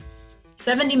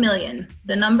70 million,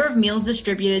 the number of meals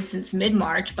distributed since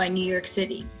mid-March by New York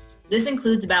City. This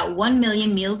includes about 1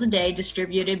 million meals a day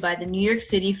distributed by the New York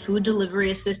City Food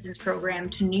Delivery Assistance Program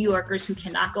to New Yorkers who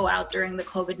cannot go out during the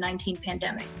COVID-19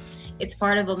 pandemic. It's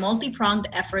part of a multi-pronged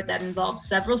effort that involves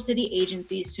several city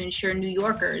agencies to ensure New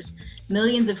Yorkers,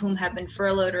 millions of whom have been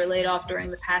furloughed or laid off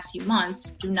during the past few months,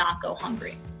 do not go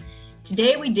hungry.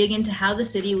 Today, we dig into how the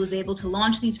city was able to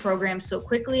launch these programs so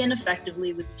quickly and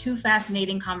effectively with two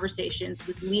fascinating conversations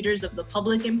with leaders of the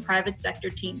public and private sector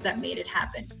teams that made it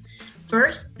happen.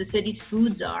 First, the city's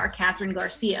food czar, Catherine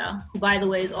Garcia, who by the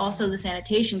way is also the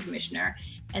sanitation commissioner,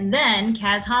 and then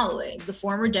Kaz Holloway, the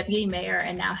former deputy mayor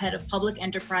and now head of public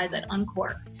enterprise at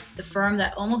Uncork, the firm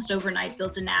that almost overnight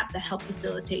built an app that helped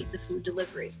facilitate the food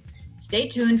delivery. Stay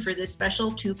tuned for this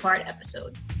special two-part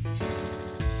episode.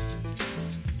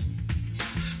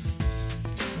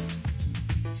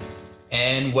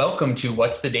 And welcome to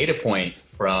What's the Data Point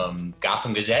from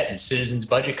Gotham Gazette and Citizens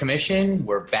Budget Commission.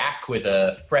 We're back with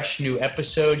a fresh new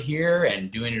episode here and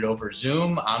doing it over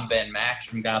Zoom. I'm Ben Max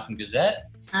from Gotham Gazette.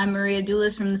 I'm Maria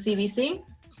Doulis from the CBC.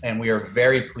 And we are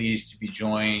very pleased to be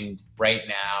joined right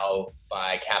now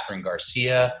by Catherine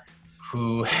Garcia,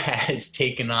 who has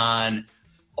taken on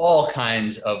all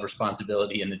kinds of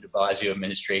responsibility in the de Blasio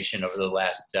administration over the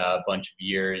last bunch of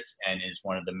years and is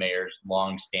one of the mayor's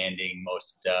longstanding,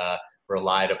 most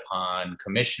relied upon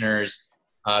commissioners.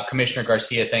 Commissioner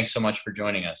Garcia, thanks so much for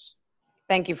joining us.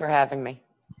 Thank you for having me.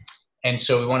 And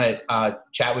so we want to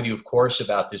chat with you, of course,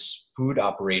 about this food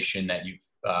operation that you've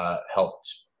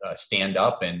helped stand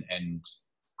up and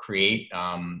create,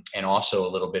 and also a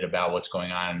little bit about what's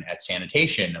going on at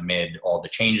sanitation amid all the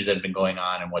changes that have been going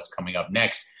on and what's coming up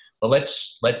next. But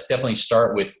let's definitely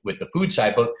start with the food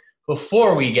side. But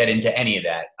before we get into any of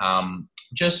that,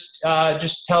 just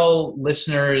tell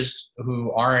listeners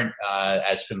who aren't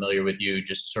as familiar with you,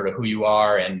 just sort of who you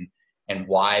are and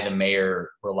why the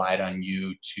mayor relied on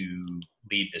you to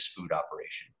lead this food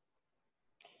operation.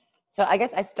 So I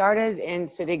guess I started in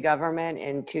city government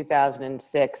in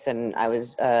 2006, and I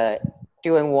was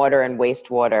doing water and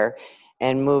wastewater,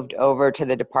 and moved over to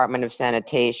the Department of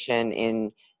Sanitation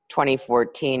in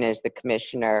 2014 as the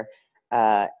commissioner.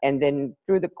 And then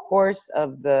through the course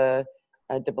of the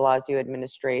de Blasio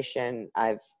administration,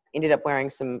 I've ended up wearing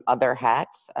some other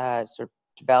hats, sort of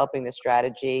developing the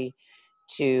strategy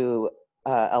to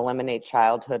eliminate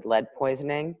childhood lead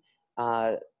poisoning,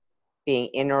 being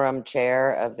interim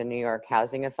chair of the New York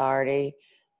Housing Authority,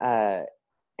 and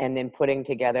then putting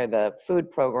together the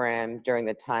food program during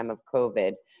the time of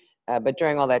COVID. But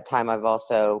during all that time, I've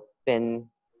also been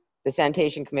the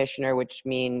sanitation commissioner, which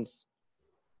means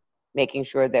making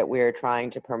sure that we're trying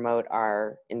to promote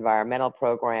our environmental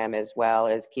program as well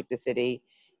as keep the city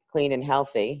clean and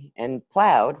healthy and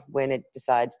plowed when it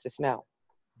decides to snow.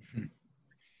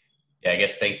 Yeah, I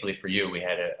guess thankfully for you, we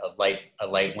had a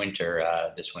light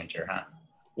winter this winter, huh?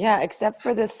 Yeah, except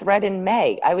for the threat in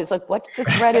May. I was like, what's the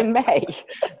threat in May?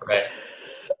 Right.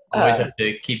 Always have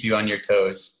to keep you on your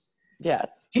toes.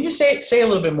 Yes. Can you say a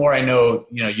little bit more? I know,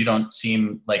 you don't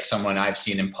seem like someone I've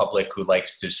seen in public who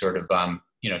likes to sort of,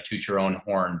 toot your own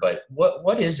horn, but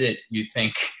what is it you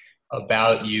think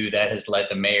about you that has led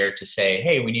the mayor to say,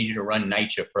 hey, we need you to run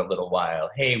NYCHA for a little while.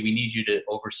 Hey, we need you to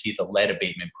oversee the lead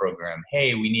abatement program.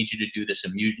 Hey, we need you to do this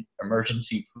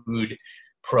emergency food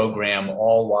program,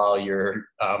 all while you're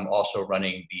also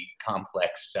running the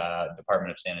complex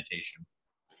Department of Sanitation.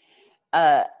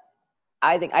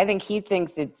 I think he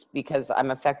thinks it's because I'm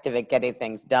effective at getting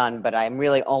things done, but I'm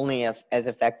really only as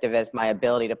effective as my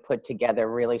ability to put together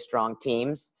really strong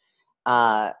teams.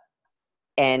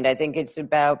 And I think it's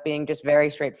about being just very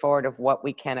straightforward of what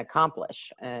we can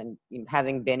accomplish. And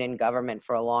having been in government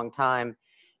for a long time,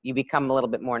 you become a little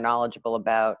bit more knowledgeable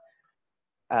about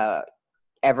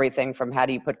everything from how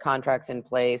do you put contracts in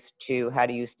place to how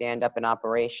do you stand up an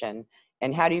operation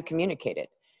and how do you communicate it?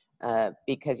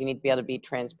 Because you need to be able to be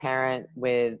transparent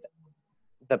with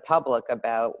the public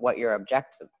about what your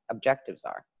objectives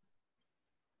are.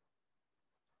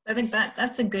 I think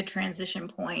that's a good transition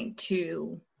point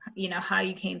to, how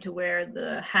you came to wear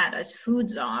the hat as food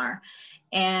czar.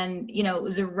 And, it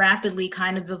was a rapidly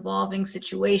kind of evolving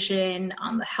situation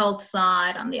on the health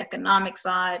side, on the economic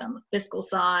side, on the fiscal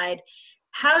side.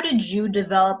 How did you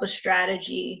develop a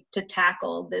strategy to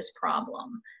tackle this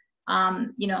problem?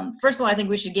 First of all, I think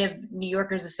we should give New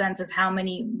Yorkers a sense of how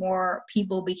many more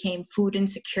people became food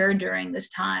insecure during this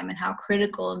time and how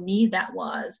critical a need that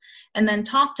was. And then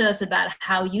talk to us about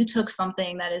how you took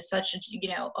something that is such a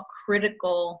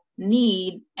critical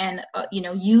need and,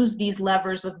 use these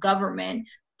levers of government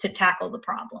to tackle the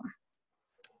problem.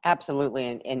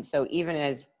 Absolutely. And so even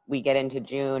as we get into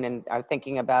June and are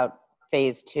thinking about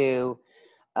phase 2,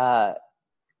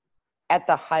 at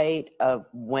the height of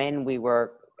when we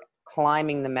were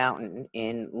climbing the mountain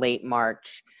in late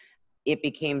March, it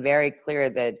became very clear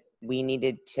that we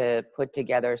needed to put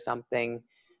together something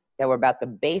that were about the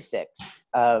basics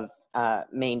of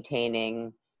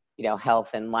maintaining,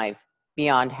 health and life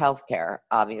beyond healthcare,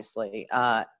 obviously.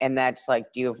 And that's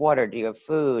like, do you have water? Do you have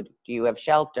food? Do you have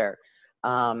shelter?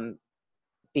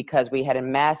 Because we had a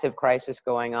massive crisis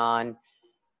going on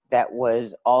that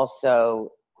was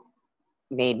also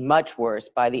made much worse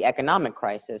by the economic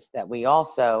crisis that we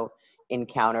also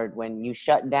encountered. When you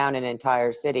shut down an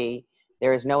entire city,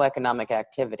 there is no economic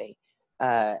activity.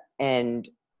 And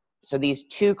so these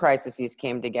two crises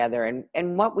came together.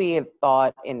 And what we have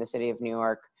thought in the city of New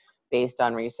York, based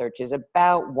on research, is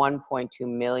about 1.2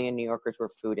 million New Yorkers were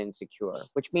food insecure,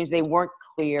 which means they weren't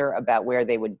clear about where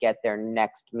they would get their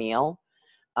next meal.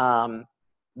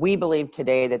 We believe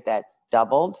today that that's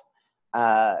doubled.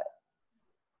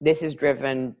 This is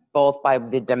driven both by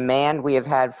the demand we have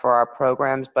had for our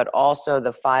programs, but also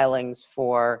the filings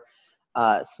for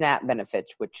SNAP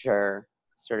benefits, which are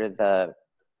sort of the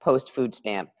post-food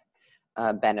stamp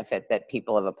benefit that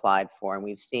people have applied for, and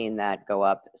we've seen that go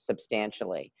up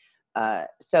substantially.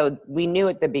 So we knew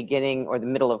at the beginning or the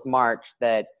middle of March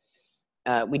that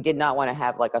we did not want to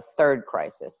have like a third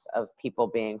crisis of people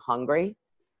being hungry.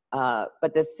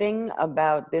 But the thing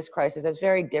about this crisis that's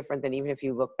very different than even if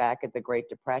you look back at the Great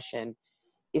Depression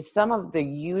is some of the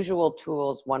usual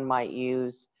tools one might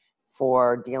use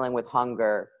for dealing with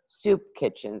hunger, soup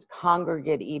kitchens,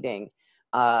 congregate eating,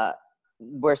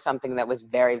 were something that was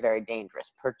very, very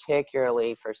dangerous,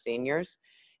 particularly for seniors.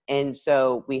 And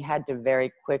so we had to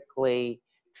very quickly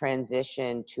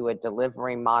transition to a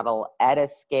delivery model at a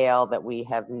scale that we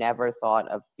have never thought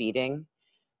of feeding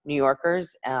New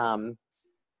Yorkers.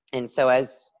 And so,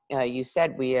 as you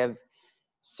said, we have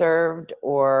served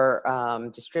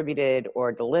or distributed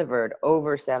or delivered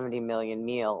over 70 million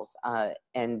meals.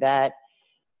 And that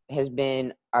has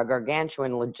been a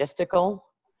gargantuan logistical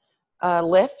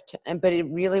lift. But it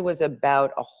really was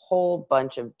about a whole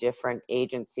bunch of different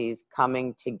agencies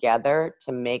coming together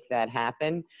to make that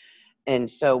happen. And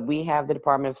so we have the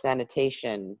Department of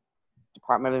Sanitation,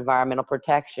 Department of Environmental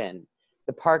Protection,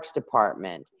 the Parks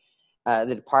Department,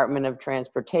 the Department of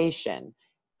Transportation,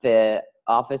 the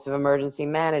Office of Emergency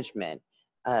Management,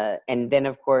 and then,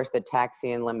 of course, the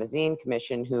Taxi and Limousine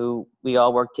Commission, who we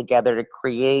all work together to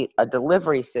create a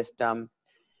delivery system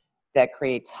that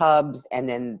creates hubs, and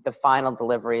then the final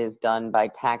delivery is done by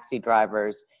taxi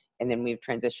drivers, and then we've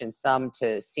transitioned some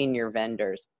to senior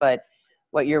vendors. But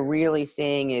what you're really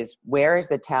seeing is, where is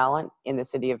the talent in the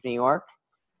city of New York,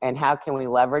 and how can we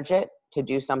leverage it to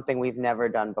do something we've never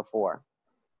done before?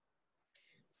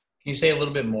 Can you say a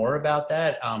little bit more about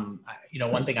that?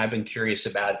 One thing I've been curious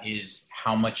about is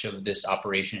how much of this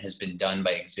operation has been done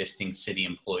by existing city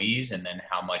employees, and then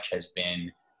how much has been,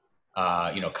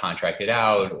 contracted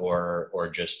out or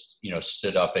just,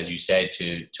 stood up, as you said,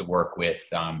 to work with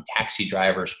taxi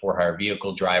drivers, for-hire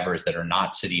vehicle drivers that are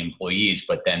not city employees,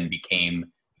 but then became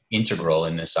integral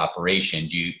in this operation.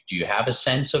 Do you have a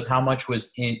sense of how much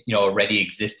was in, already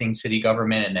existing city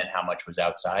government, and then how much was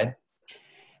outside?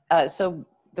 So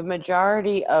the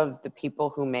majority of the people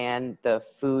who man the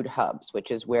food hubs,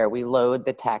 which is where we load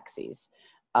the taxis,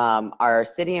 are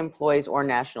city employees or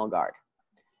National Guard.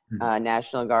 Mm-hmm.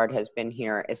 National Guard has been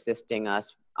here assisting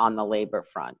us on the labor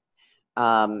front.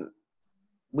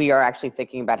 We are actually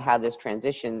thinking about how this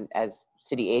transition, as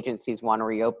city agencies want to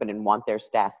reopen and want their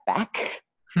staff back,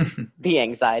 the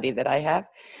anxiety that I have.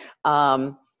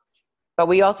 But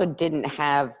we also didn't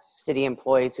have city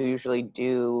employees who usually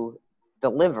do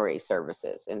delivery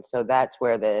services. And so that's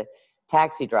where the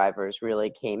taxi drivers really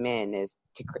came in, is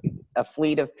to create a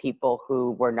fleet of people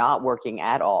who were not working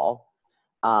at all.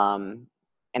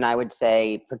 And I would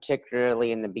say,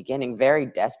 particularly in the beginning, very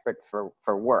desperate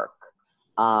for work.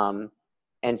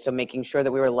 And so making sure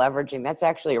that we were leveraging, that's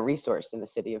actually a resource in the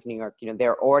city of New York.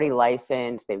 They're already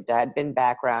licensed, they've been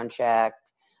background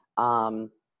checked,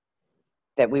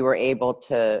 that we were able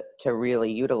to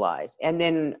really utilize. And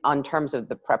then on terms of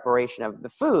the preparation of the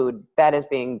food, that is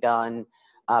being done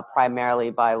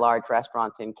primarily by large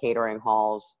restaurants and catering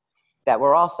halls that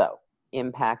were also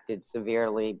impacted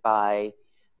severely by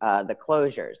the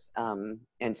closures.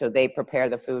 And so they prepare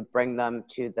the food, bring them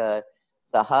to the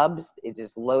hubs. It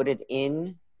is loaded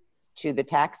in to the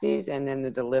taxis, and then the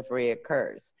delivery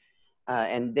occurs.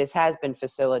 And this has been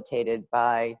facilitated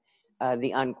by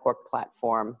the Uncorked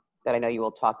platform that I know you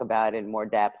will talk about in more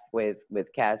depth with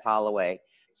Kaz Holloway,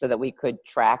 so that we could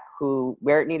track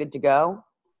where it needed to go,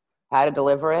 how to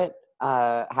deliver it,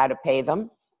 how to pay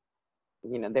them.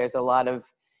 There's a lot of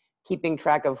keeping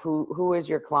track of who is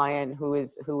your client, who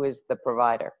is the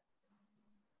provider.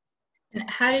 And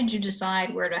how did you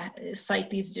decide where to site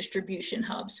these distribution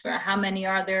hubs? For how many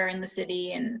are there in the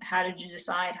city, and how did you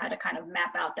decide how to kind of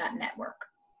map out that network?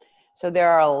 So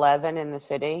there are 11 in the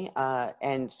city,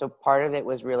 and so part of it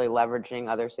was really leveraging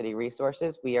other city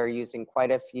resources. We are using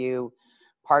quite a few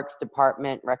Parks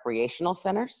Department recreational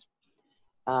centers.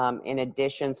 In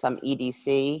addition, some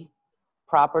EDC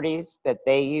properties that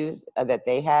they use, that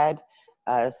they had,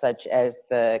 such as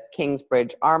the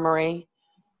Kingsbridge Armory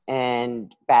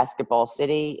and Basketball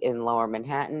City in Lower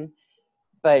Manhattan.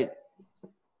 But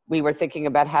we were thinking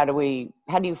about how do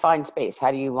you find space?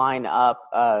 How do you line up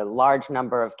a large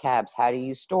number of cabs? How do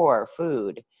you store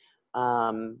food?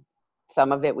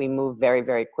 Some of it we move very,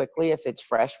 very quickly if it's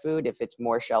fresh food. If it's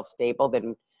more shelf stable,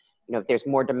 then, if there's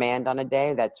more demand on a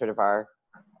day, that's sort of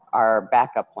our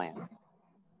backup plan.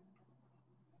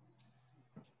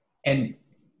 And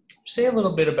say a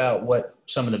little bit about what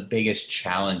some of the biggest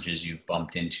challenges you've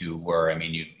bumped into were. I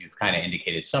mean, you've kind of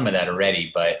indicated some of that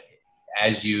already, but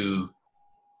as you,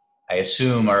 I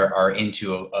assume, are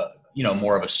into a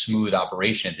more of a smooth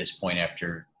operation at this point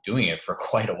after doing it for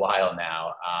quite a while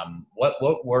now, what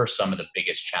were some of the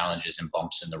biggest challenges and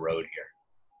bumps in the road here?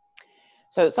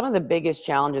 So some of the biggest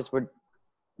challenges were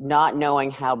not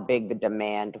knowing how big the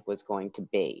demand was going to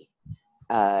be,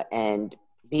 and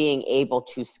being able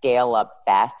to scale up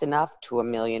fast enough to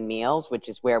 1 million meals, which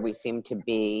is where we seem to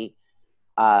be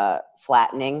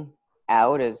flattening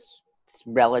out as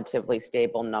relatively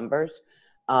stable numbers.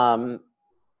 And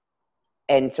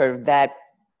sort of that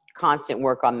constant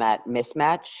work on that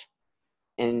mismatch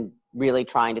and really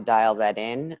trying to dial that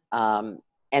in. And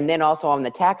then also on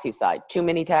the taxi side, too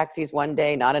many taxis one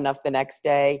day, not enough the next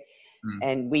day.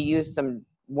 And we use some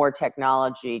more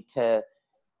technology to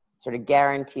sort of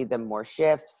guarantee them more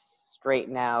shifts,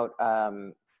 straighten out,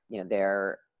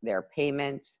 their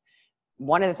payments.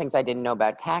 One of the things I didn't know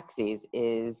about taxis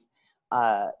is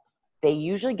they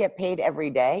usually get paid every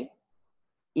day,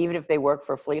 even if they work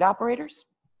for fleet operators.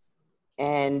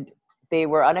 And they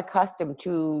were unaccustomed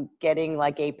to getting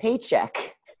like a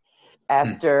paycheck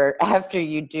after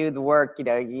you do the work.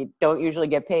 You don't usually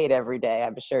get paid every day.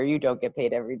 I'm sure you don't get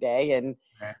paid every day. And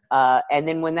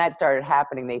then when that started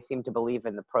happening, they seemed to believe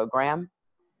in the program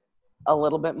a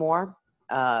little bit more.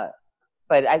 But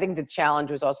I think the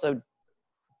challenge was also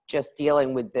just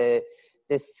dealing with the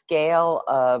scale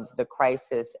of the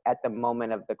crisis at the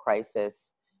moment of the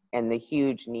crisis and the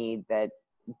huge need that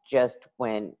just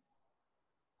went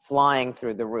flying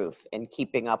through the roof, and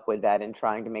keeping up with that and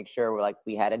trying to make sure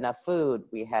we had enough food,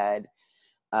 we had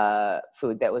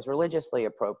food that was religiously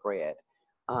appropriate,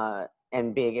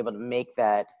 and being able to make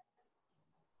that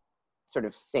sort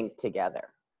of sync together.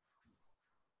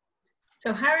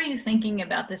 So how are you thinking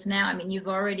about this now? I mean, you've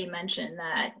already mentioned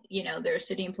that, there are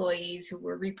city employees who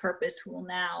were repurposed who will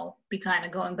now be kind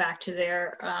of going back to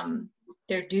their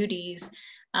duties.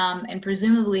 And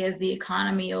presumably as the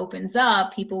economy opens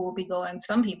up, some people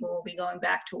will be going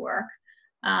back to work.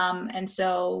 And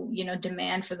so,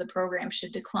 demand for the program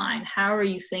should decline. How are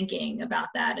you thinking about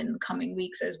that in the coming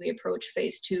weeks as we approach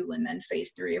phase 2 and then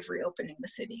phase 3 of reopening the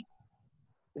city?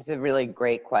 This is a really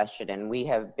great question. And we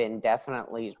have been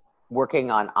definitely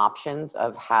working on options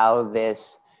of how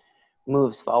this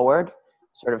moves forward.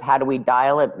 Sort of how do we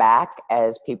dial it back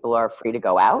as people are free to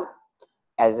go out,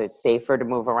 as it's safer to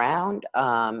move around?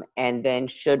 And then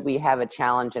should we have a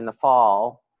challenge in the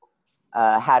fall,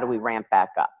 how do we ramp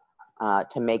back up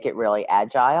to make it really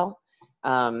agile?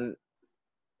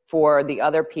 For the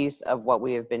other piece of what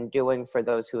we have been doing for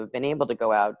those who have been able to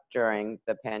go out during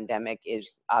the pandemic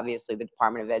is obviously the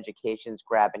Department of Education's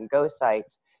grab and go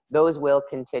sites. Those will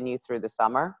continue through the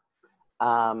summer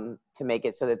to make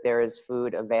it so that there is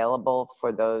food available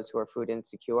for those who are food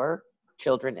insecure,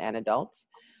 children and adults.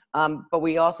 But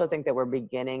we also think that we're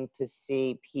beginning to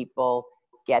see people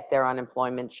get their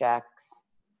unemployment checks,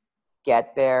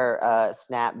 get their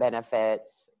SNAP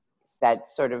benefits. That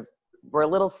sort of, we're a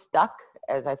little stuck,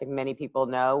 as I think many people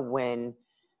know,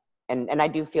 and I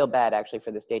do feel bad actually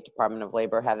for the State Department of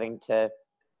Labor having to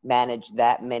manage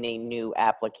that many new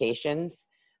applications.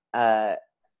 But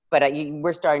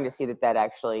we're starting to see that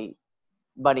actually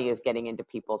money is getting into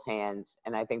people's hands.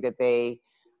 And I think that they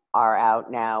are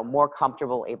out now more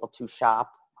comfortable, able to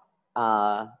shop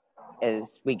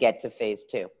as we get to phase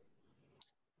 2.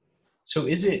 So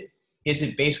is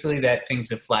it basically that things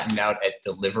have flattened out at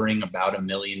delivering about 1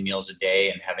 million meals a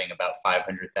day and having about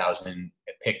 500,000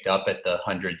 picked up at the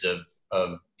hundreds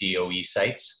of DOE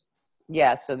sites?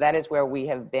 Yeah, so that is where we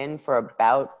have been for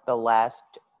about the last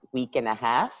week and a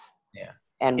half. Yeah.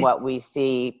 and what we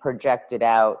see projected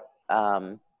out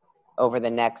over the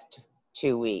next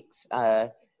 2 weeks.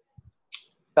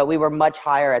 But we were much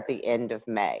higher at the end of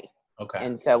May. Okay.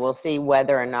 And so we'll see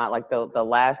whether or not, like the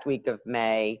last week of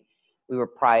May, we were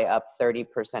probably up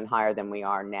 30% higher than we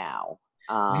are now.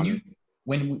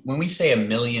 When we say 1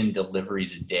 million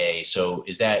deliveries a day, so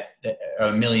is that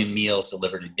 1 million meals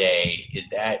delivered a day? Is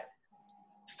that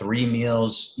 3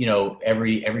 meals?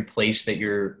 Every place that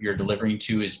you're delivering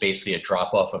to is basically a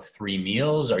drop off of 3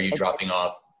 meals. Are you dropping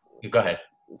off? Go ahead.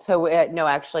 So no,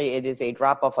 actually, it is a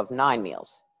drop off of 9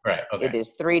 meals. Right. Okay. It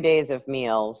is 3 days of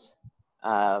meals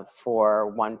for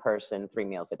one person, 3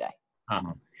 meals a day.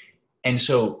 And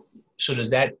so does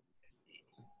that?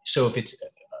 So if it's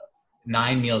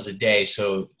 9 meals a day,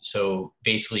 so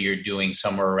basically you're doing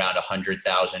somewhere around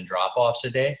 100,000 drop-offs a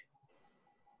day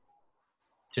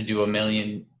to do 1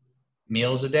 million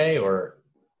meals a day, or?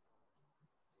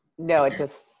 No, it's a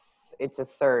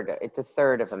third. It's a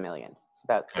third of 1 million. It's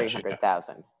about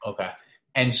 300,000. Okay.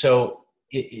 And so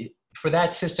for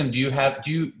that system, do you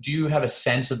have a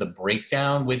sense of the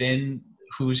breakdown within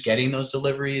who's getting those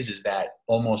deliveries? Is that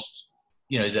almost,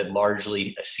 is it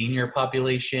largely a senior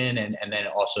population and then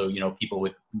also, people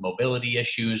with mobility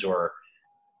issues or,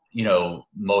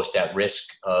 most at risk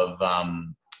of,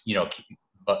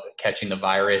 catching the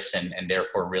virus and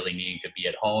therefore really needing to be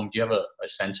at home? Do you have a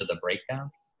sense of the breakdown?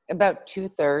 About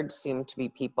 2/3 seem to be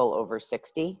people over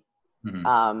 60.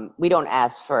 Mm-hmm. We don't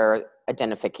ask for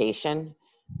identification,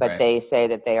 but Right. They say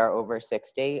that they are over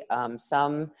 60.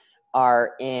 Some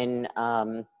are in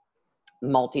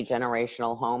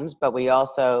multi-generational homes, but we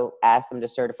also ask them to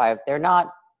certify if they're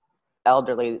not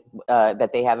elderly,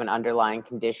 that they have an underlying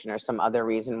condition or some other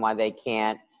reason why they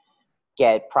can't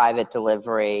get private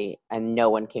delivery and no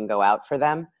one can go out for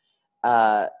them.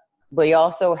 We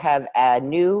also have a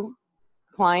new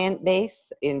client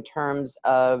base in terms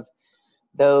of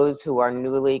those who are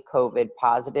newly COVID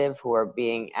positive, who are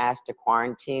being asked to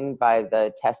quarantine by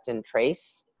the test and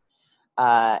trace,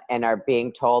 and are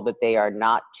being told that they are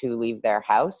not to leave their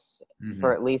house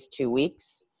for at least 2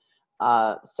 weeks.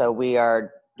 So we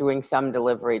are doing some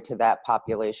delivery to that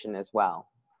population as well,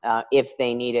 if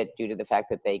they need it due to the fact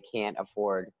that they can't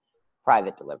afford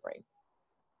private delivery.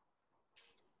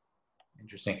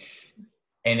 Interesting.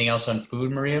 Anything else on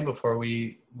food, Maria, before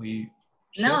we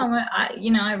shift? No,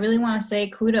 I really want to say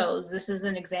kudos. This is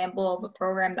an example of a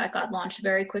program that got launched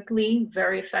very quickly,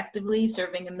 very effectively,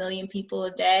 serving 1 million people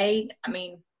a day. I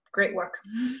mean, great work.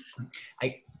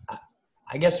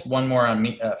 I guess one more on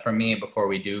me from me before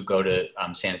we do go to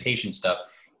sanitation stuff.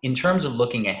 In terms of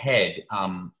looking ahead,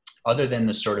 other than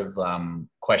the sort of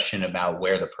question about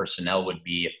where the personnel would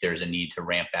be if there's a need to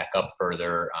ramp back up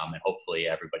further, and hopefully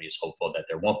everybody is hopeful that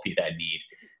there won't be that need.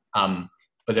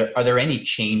 But are there any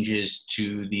changes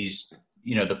to these,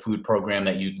 the food program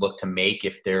that you'd look to make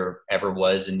if there ever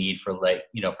was a need for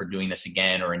for doing this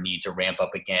again or a need to ramp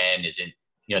up again? Is it,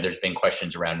 there's been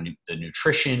questions around the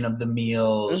nutrition of the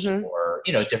meals or,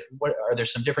 are there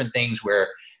some different things where,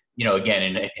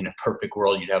 again, in a perfect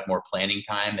world, you'd have more planning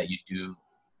time that you do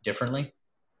differently?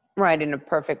 Right, in a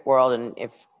perfect world, and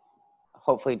if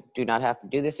hopefully do not have to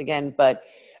do this again, but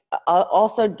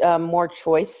also more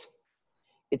choice.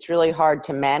 It's really hard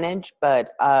to manage,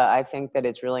 but I think that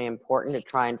it's really important to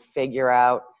try and figure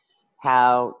out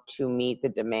how to meet the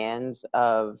demands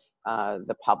of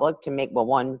the public to make,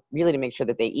 really to make sure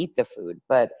that they eat the food,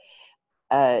 but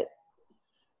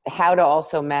how to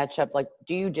also match up, like,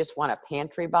 do you just want a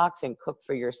pantry box and cook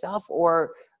for yourself?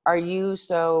 Or are you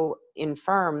so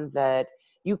infirm that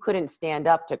you couldn't stand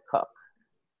up to cook?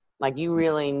 Like, you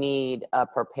really need a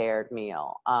prepared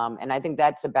meal. And I think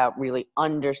that's about really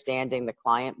understanding the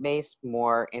client base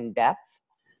more in depth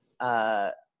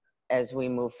as we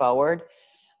move forward.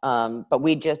 But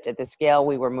we just, at the scale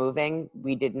we were moving,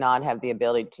 we did not have the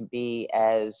ability to be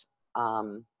as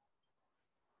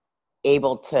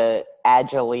able to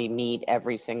agilely meet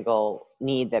every single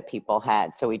need that people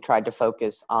had. So we tried to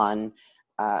focus on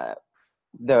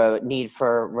the need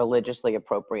for religiously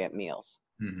appropriate meals.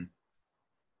 Mm-hmm.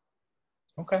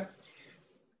 Okay.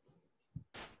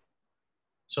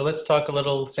 So let's talk a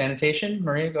little sanitation.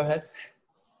 Maria, go ahead.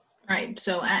 All right.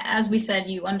 So as we said,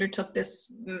 you undertook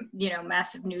this,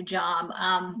 massive new job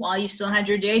while you still had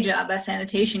your day job as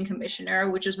sanitation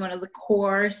commissioner, which is one of the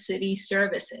core city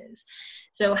services.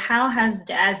 So how has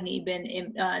DSNY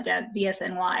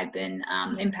been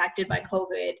impacted by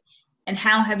COVID, and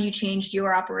how have you changed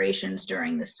your operations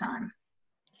during this time?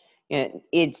 Yeah,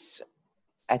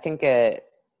 I think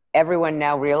everyone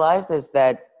now realizes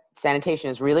that sanitation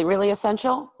is really, really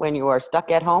essential when you are stuck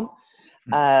at home.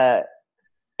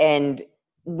 And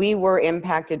we were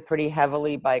impacted pretty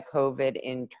heavily by COVID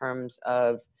in terms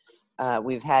of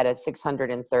we've had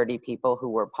 630 people who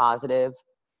were positive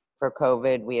for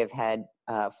COVID. We have had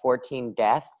 14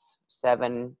 deaths,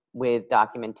 7 with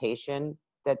documentation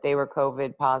that they were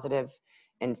COVID positive,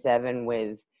 and 7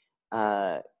 with,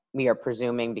 we are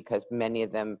presuming because many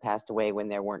of them passed away when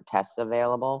there weren't tests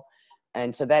available.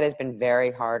 And so that has been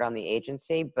very hard on the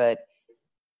agency. But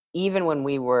even when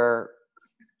we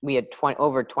had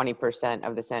over 20%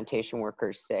 of the sanitation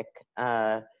workers sick,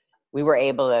 we were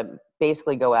able to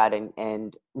basically go out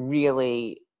and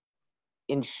really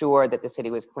ensure that the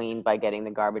city was clean by getting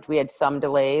the garbage. We had some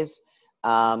delays,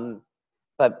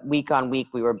 but week on week,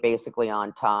 we were basically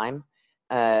on time.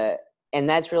 And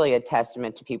that's really a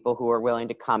testament to people who are willing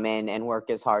to come in and work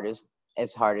as hard as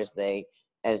they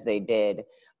did.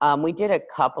 We did a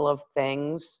couple of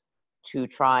things to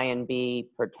try and be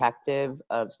protective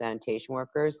of sanitation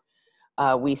workers.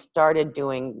 We started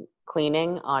doing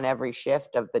cleaning on every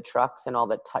shift of the trucks and all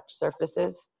the touch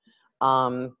surfaces.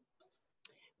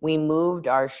 We moved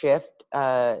our shift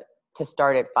to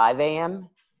start at 5 a.m.,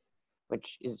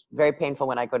 which is very painful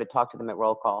when I go to talk to them at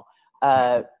roll call.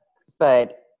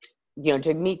 But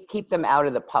to keep them out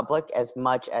of the public as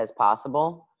much as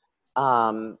possible.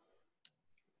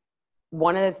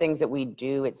 One of the things that we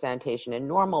do at sanitation in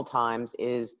normal times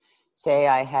is, say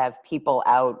I have people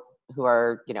out who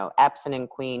are, absent in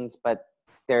Queens, but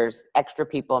there's extra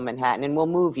people in Manhattan, and we'll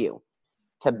move you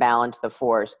to balance the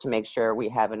force to make sure we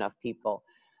have enough people.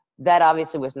 That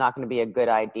obviously was not going to be a good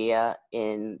idea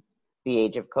in the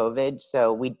age of COVID.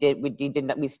 So we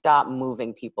stopped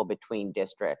moving people between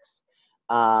districts.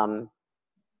 So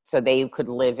they could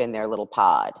live in their little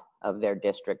pod of their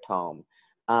district home.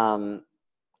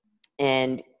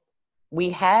 And we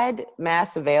had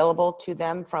masks available to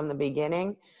them from the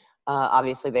beginning.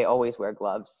 Obviously, they always wear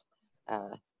gloves.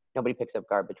 Nobody picks up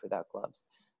garbage without gloves.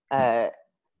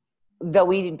 Though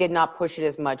we did not push it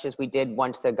as much as we did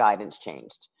once the guidance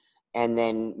changed. And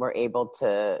then we're able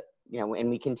to, and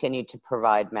we continue to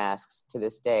provide masks to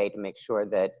this day to make sure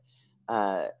that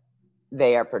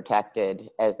they are protected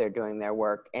as they're doing their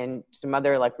work. And some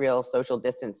other real social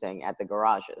distancing at the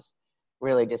garages,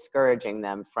 really discouraging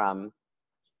them from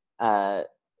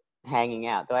hanging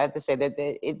out. Though I have to say that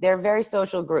they're a very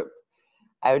social group.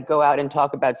 I would go out and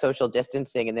talk about social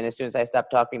distancing, and then as soon as I stopped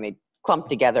talking, they clumped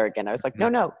together again. I was like,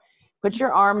 no, put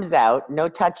your arms out, no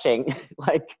touching.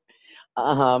 But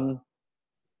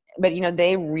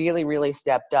they really, really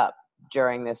stepped up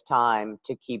during this time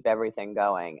to keep everything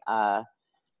going.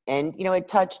 And it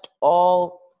touched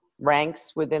all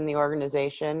ranks within the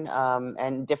organization,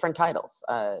 and different titles.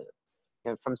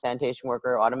 From sanitation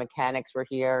worker, auto mechanics were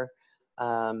here.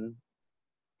 And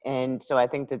so I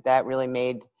think that really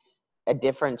made a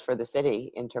difference for the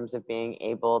city in terms of being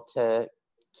able to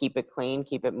keep it clean,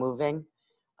 keep it moving.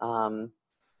 And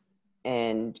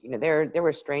there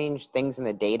were strange things in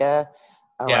the data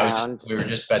around. We were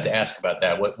just about to ask about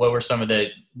that. What were some of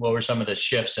the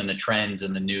shifts and the trends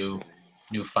and the new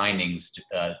findings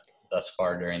thus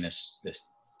far during this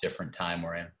different time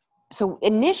we're in? So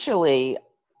initially,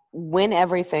 when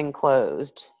everything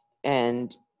closed,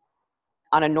 and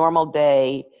on a normal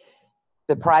day,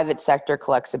 the private sector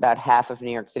collects about half of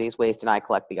New York City's waste, and I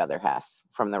collect the other half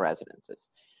from the residences.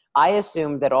 I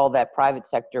assumed that all that private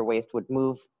sector waste would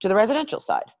move to the residential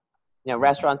side.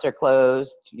 Restaurants are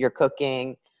closed, you're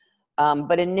cooking.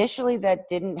 But initially that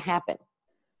didn't happen.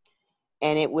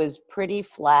 And it was pretty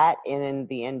flat in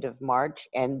the end of March,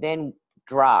 and then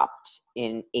dropped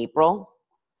in April,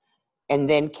 and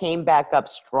then came back up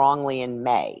strongly in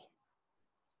May.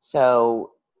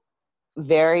 So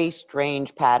very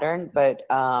strange pattern, but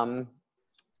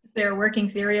is there a working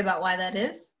theory about why that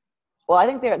is? Well, I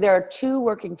think there are 2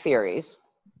 working theories.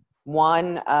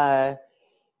 One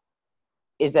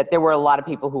is that there were a lot of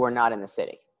people who were not in the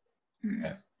city.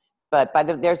 Mm-hmm. But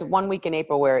there's 1 week in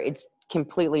April where it's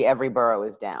completely every borough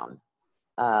is down.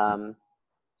 And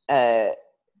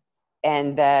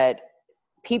that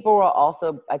people were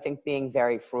also, I think, being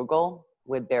very frugal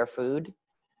with their food,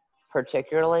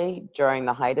 particularly during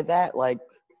the height of that,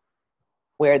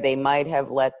 where they might have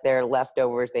let their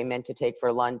leftovers they meant to take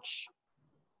for lunch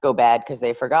go bad because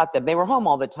they forgot them. They were home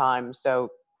all the time, so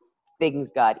things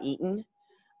got eaten.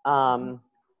 Right,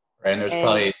 and there's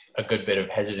probably a good bit of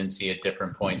hesitancy at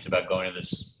different points about going to the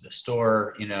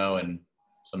store, and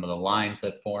some of the lines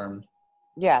that formed.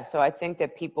 Yeah, so I think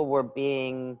that people were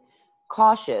being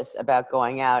cautious about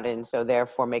going out, and so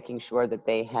therefore making sure that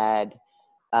they had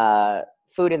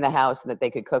food in the house and that they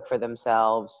could cook for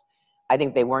themselves. I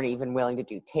think they weren't even willing to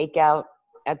do takeout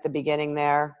at the beginning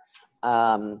there.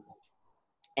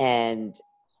 And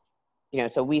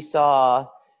So we saw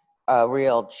a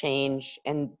real change.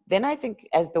 And then I think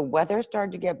as the weather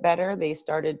started to get better, they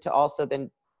started to also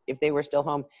then, if they were still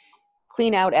home,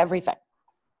 clean out everything.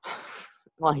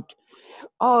 Like,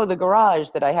 oh, the garage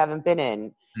that I haven't been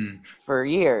in for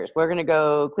years, we're going to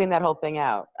go clean that whole thing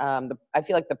out. I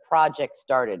feel like the project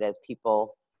started as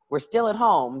people were still at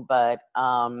home, but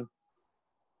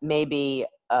maybe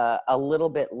a little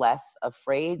bit less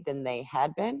afraid than they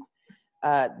had been.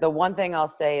 The one thing I'll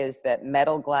say is that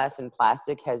metal, glass, and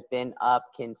plastic has been up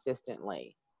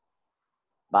consistently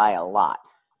by a lot.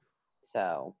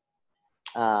 So,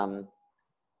 and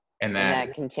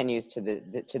that continues to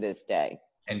this day.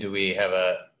 And do we have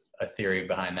a theory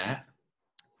behind that?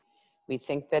 We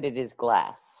think that it is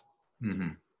glass.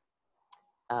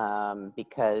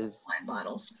 Because wine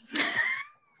bottles.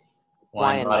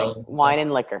 Wine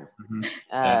and liquor.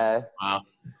 Wow.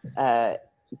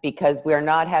 Because we're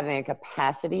not having a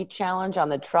capacity challenge on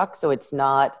the truck, so it's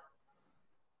not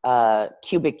a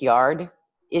cubic yard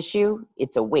issue,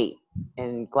 it's a weight.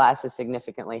 And glass is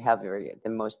significantly heavier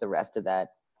than most of the rest of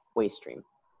that waste stream.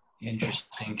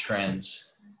 Interesting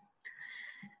trends.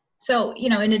 So,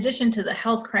 in addition to the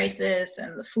health crisis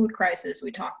and the food crisis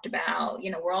we talked about,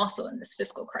 we're also in this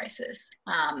fiscal crisis.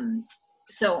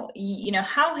 So,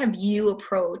 how have you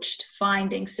approached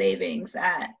finding savings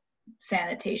at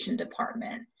sanitation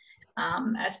department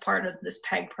as part of this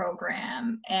PEG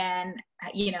program? And,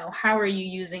 how are you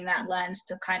using that lens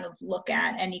to kind of look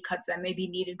at any cuts that may be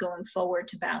needed going forward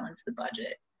to balance the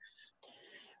budget?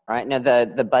 Right. Now,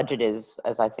 the budget is,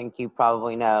 as I think you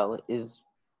probably know, is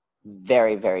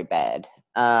very, very bad.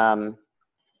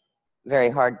 Very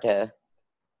hard to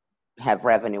have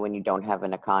revenue when you don't have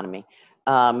an economy.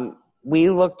 We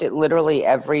looked at literally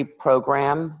every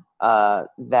program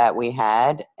that we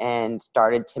had and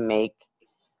started to make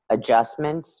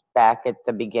adjustments back at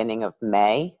the beginning of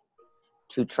May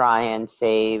to try and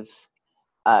save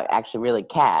actually really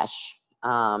cash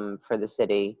for the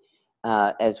city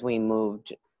as we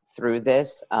moved through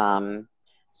this.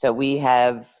 So we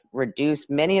have reduced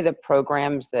many of the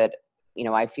programs that,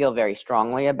 I feel very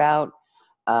strongly about,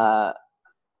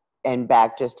 and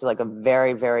back just to like a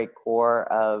very, very core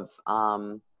of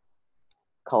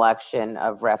collection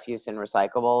of refuse and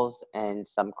recyclables and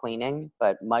some cleaning,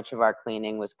 but much of our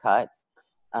cleaning was cut.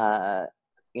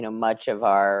 Much of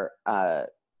our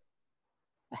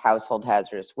household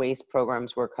hazardous waste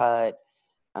programs were cut.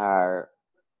 Our,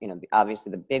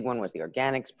 obviously the big one was the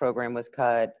organics program was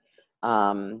cut.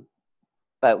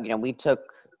 But we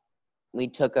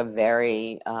took a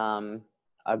very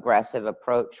aggressive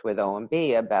approach with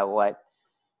OMB about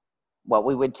what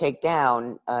we would take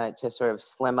down to sort of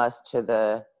slim us to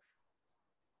the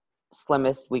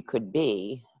slimmest we could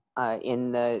be,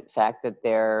 in the fact that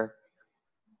there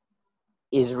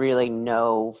is really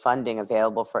no funding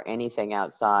available for anything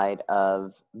outside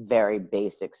of very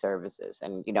basic services.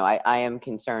 And, I am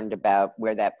concerned about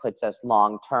where that puts us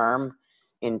long term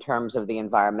in terms of the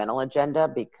environmental agenda,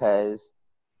 because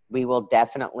we will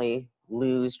definitely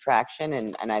lose traction.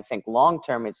 And I think long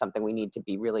term, it's something we need to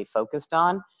be really focused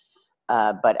on.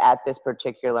 But at this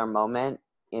particular moment,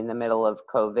 in the middle of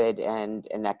COVID and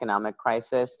an economic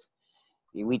crisis,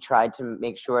 we tried to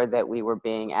make sure that we were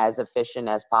being as efficient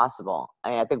as possible.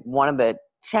 I think one of the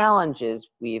challenges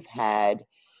we've had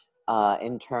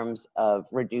in terms of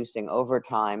reducing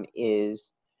overtime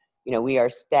is, we are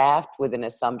staffed with an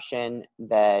assumption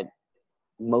that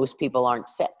most people aren't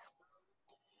sick.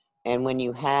 And when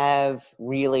you have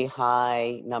really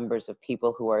high numbers of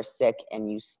people who are sick and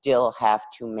you still have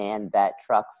to man that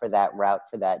truck for that route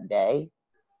for that day,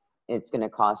 it's going to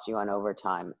cost you on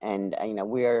overtime. And,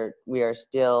 we are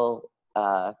still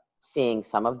seeing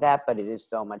some of that, but it is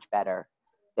so much better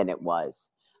than it was.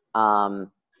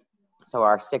 So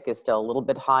our sick is still a little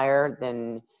bit higher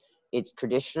than it's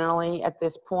traditionally at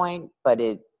this point, but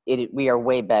we are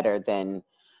way better than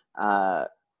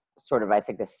sort of, I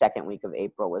think the second week of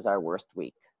April was our worst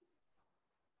week.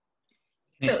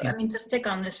 So, to stick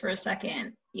on this for a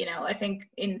second, I think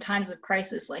in times of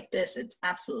crisis like this, it's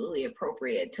absolutely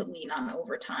appropriate to lean on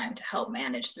overtime to help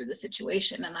manage through the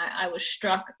situation. And I was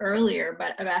struck earlier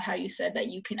about how you said that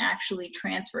you can actually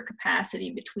transfer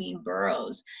capacity between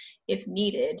boroughs if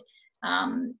needed,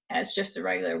 as just a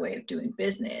regular way of doing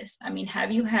business.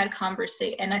 Have you had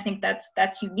conversation? And I think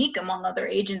that's unique among other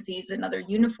agencies and other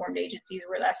uniformed agencies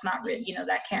where that's not really,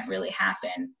 that can't really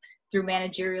happen through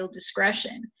managerial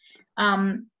discretion.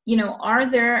 Are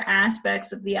there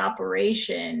aspects of the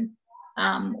operation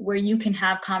where you can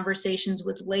have conversations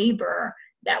with labor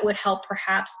that would help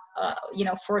perhaps,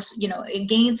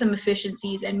 gain some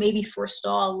efficiencies and maybe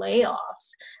forestall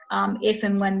layoffs if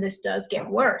and when this does get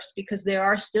worse, because there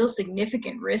are still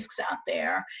significant risks out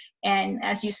there. And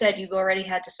as you said, you've already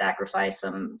had to sacrifice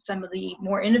some of the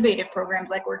more innovative programs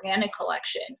like organic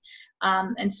collection.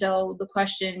 And so the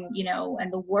question,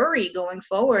 and the worry going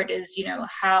forward is,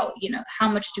 how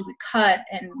much do we cut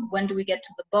and when do we get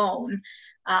to the bone?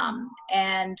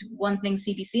 And one thing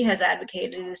CBC has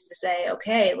advocated is to say,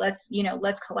 okay, let's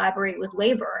collaborate with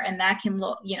labor, and that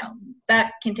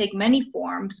can take many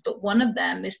forms, but one of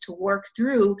them is to work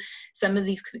through some of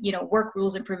these, work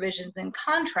rules and provisions and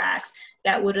contracts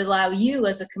that would allow you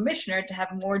as a commissioner to have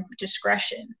more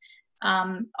discretion.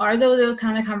 Are those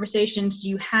kind of conversations? Do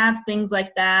you have things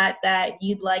like that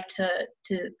you'd like to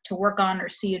work on or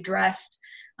see addressed?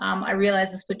 I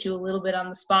realize this put you a little bit on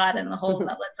the spot and the whole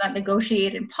let's not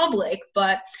negotiate in public,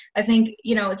 but I think,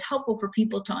 it's helpful for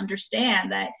people to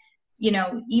understand that,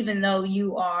 even though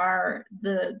you are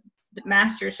the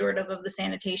master sort of the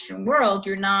sanitation world,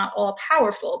 you're not all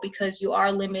powerful, because you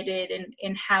are limited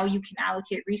in how you can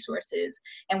allocate resources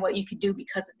and what you can do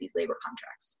because of these labor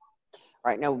contracts.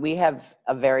 Right. Now, we have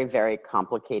a very, very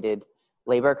complicated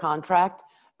labor contract,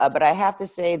 but I have to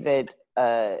say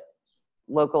that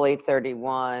Local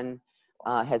 831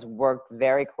 has worked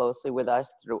very closely with us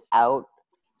throughout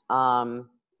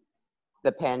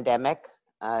the pandemic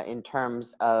in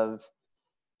terms of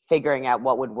figuring out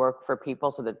what would work for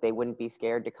people so that they wouldn't be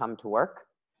scared to come to work.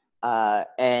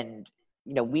 And,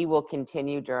 we will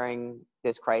continue during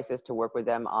this crisis to work with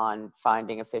them on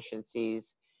finding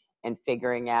efficiencies and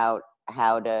figuring out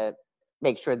how to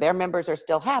make sure their members are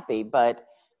still happy, but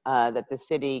that the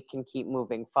city can keep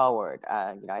moving forward.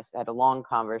 I had a long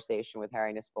conversation with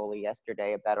Harry Nespoli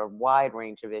yesterday about a wide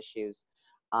range of issues.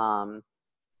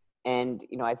 And,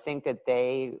 I think that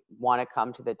they want to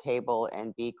come to the table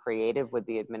and be creative with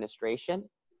the administration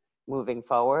moving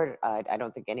forward. I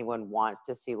don't think anyone wants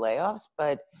to see layoffs,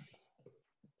 but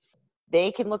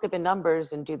they can look at the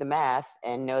numbers and do the math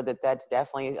and know that that's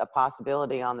definitely a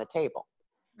possibility on the table.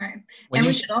 Right. And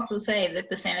we should also say that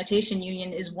the sanitation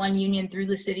union is one union through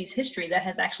the city's history that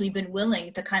has actually been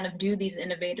willing to kind of do these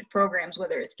innovative programs,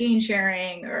 whether it's gain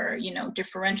sharing or,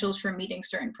 differentials for meeting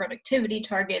certain productivity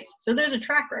targets. So there's a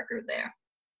track record there.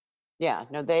 Yeah,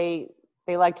 no, they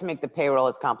like to make the payroll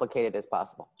as complicated as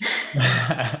possible.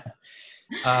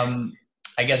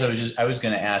 I guess I was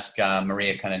going to ask,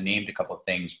 Maria kind of named a couple of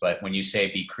things, but when you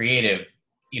say be creative,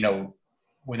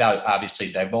 without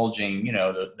obviously divulging,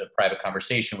 the private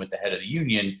conversation with the head of the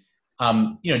union,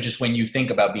 just when you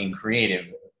think about being creative,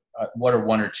 what are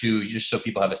one or two, just so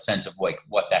people have a sense of like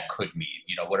what that could mean,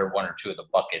 what are one or two of the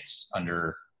buckets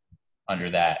under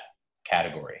that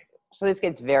category? So this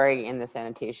gets very in the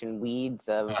sanitation weeds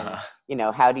of,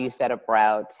 how do you set up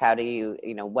routes? How do you,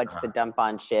 what's the dump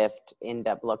on shift end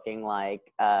up looking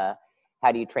like? How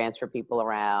do you transfer people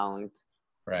around?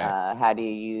 Right. How do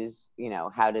you use,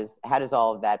 how does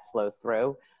all of that flow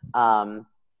through?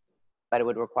 But it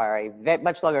would require a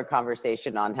much longer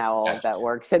conversation on how all of that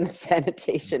works in the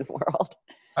sanitation world.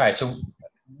 All right. So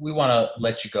we want to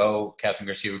let you go, Catherine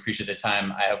Garcia. We appreciate the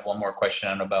time. I have one more question.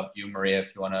 I don't know about you, Maria,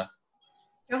 if you want to.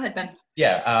 Go ahead, Ben.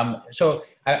 Yeah. So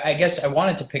I guess I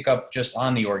wanted to pick up just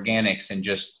on the organics and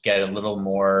just get a little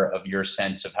more of your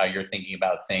sense of how you're thinking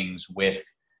about things with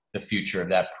the future of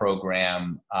that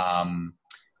program.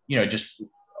 Just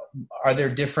are there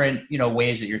different,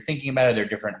 ways that you're thinking about it? Are there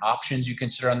different options you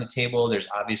consider on the table? There's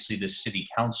obviously the city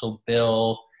council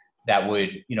bill that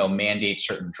would, mandate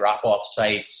certain drop-off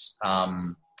sites.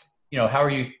 How are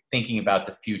you thinking about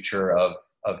the future of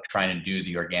trying to do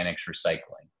the organics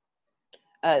recycling?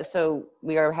 So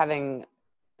we are having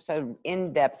some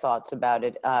in-depth thoughts about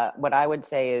it. What I would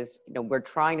say is, we're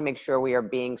trying to make sure we are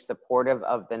being supportive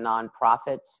of the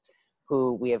nonprofits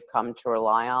who we have come to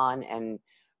rely on and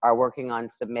are working on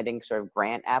submitting sort of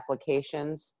grant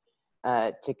applications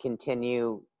to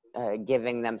continue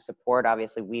giving them support.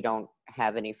 Obviously, we don't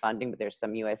have any funding, but there's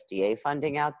some USDA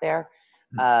funding out there.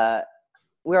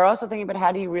 We're also thinking about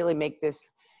how do you really make this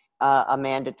a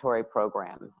mandatory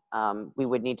program. We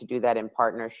would need to do that in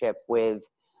partnership with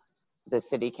the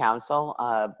city council.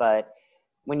 But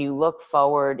when you look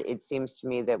forward, it seems to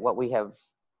me that what we have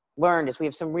learned is we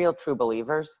have some real true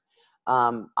believers.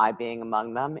 I being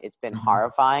among them. It's been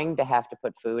horrifying to have to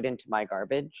put food into my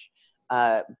garbage.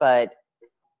 But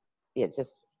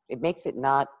it makes it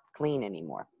not clean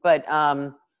anymore. But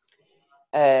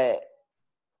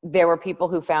there were people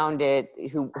who found it,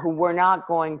 who were not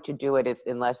going to do it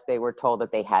unless they were told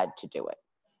that they had to do it.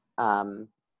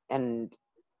 And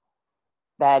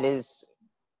that is,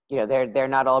 they're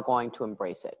not all going to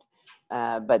embrace it.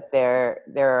 But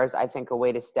there's, I think, a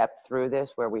way to step through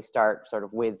this where we start sort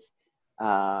of with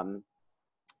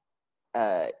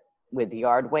with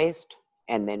yard waste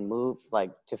and then move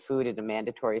like to food into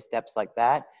mandatory steps like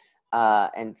that,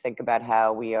 and think about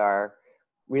how we are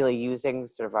really using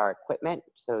sort of our equipment,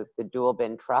 so the dual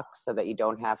bin trucks, so that you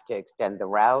don't have to extend the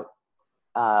route,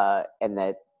 and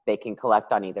that they can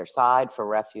collect on either side for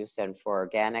refuse and for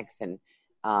organics, and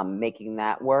making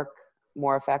that work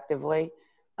more effectively.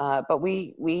 But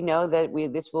we know that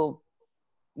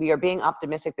we are being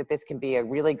optimistic that this can be a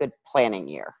really good planning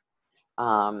year,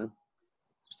 so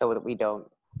that we don't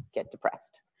get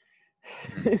depressed.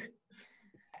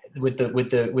 With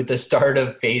the start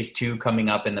of phase 2 coming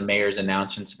up and the mayor's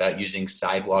announcements about using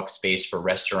sidewalk space for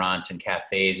restaurants and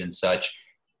cafes and such,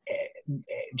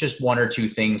 just one or two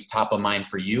things top of mind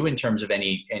for you in terms of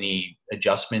any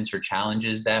adjustments or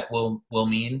challenges that will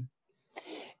mean?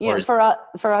 Yeah, for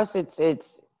us,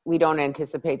 it's we don't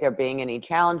anticipate there being any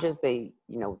challenges. They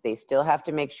still have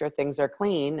to make sure things are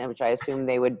clean, which I assume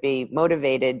they would be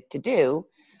motivated to do.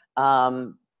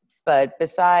 But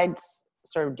besides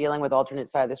sort of dealing with alternate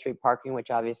side of the street parking,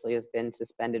 which obviously has been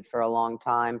suspended for a long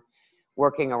time,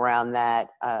 working around that,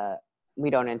 we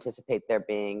don't anticipate there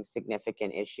being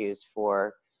significant issues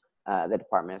for the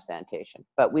Department of Sanitation.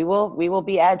 But we will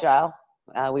be agile.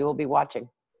 We will be watching.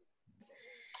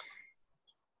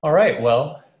 All right.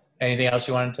 Well, anything else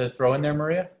you wanted to throw in there,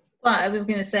 Maria? Well, I was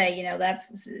going to say,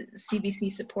 that's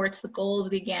CBC supports the goal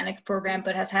of the organic program,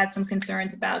 but has had some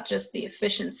concerns about just the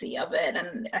efficiency of it.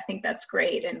 And I think that's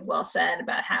great and well said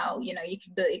about how,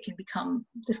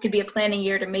 this could be a planning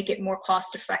year to make it more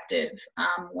cost effective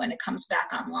when it comes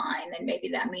back online. And maybe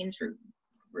that means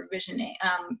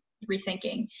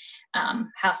rethinking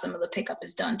how some of the pickup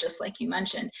is done, just like you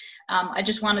mentioned. I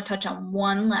just want to touch on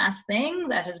one last thing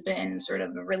that has been sort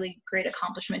of a really great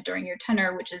accomplishment during your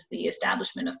tenure, which is the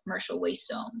establishment of commercial waste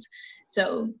zones.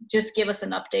 So just give us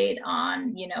an update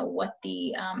on, what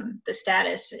the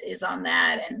status is on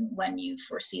that and when you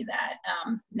foresee that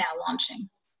now launching.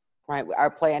 Right.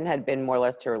 Our plan had been more or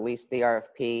less to release the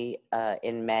RFP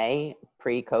in May,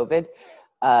 pre-COVID.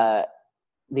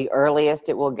 The earliest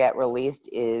it will get released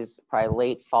is probably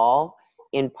late fall,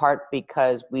 in part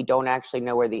because we don't actually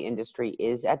know where the industry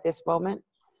is at this moment,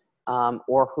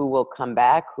 or who will come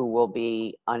back, who will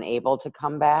be unable to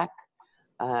come back.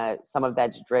 Some of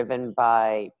that's driven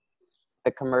by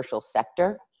the commercial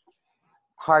sector.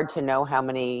 Hard to know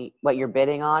what you're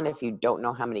bidding on if you don't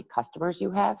know how many customers you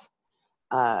have.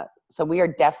 So we are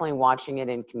definitely watching it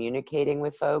and communicating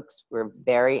with folks. We're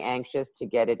very anxious to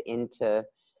get it into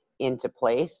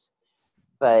place,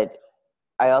 but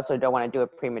I also don't want to do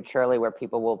it prematurely where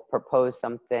people will propose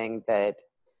something that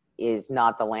is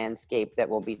not the landscape that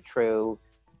will be true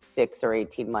 6 or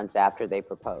 18 months after they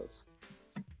propose.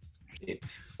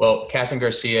 Well, Catherine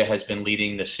Garcia has been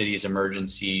leading the city's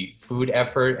emergency food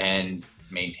effort and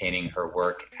maintaining her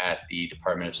work at the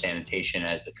Department of Sanitation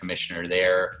as the commissioner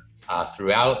there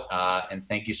throughout, and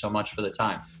thank you so much for the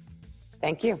time.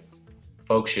 Thank you.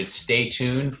 Folks should stay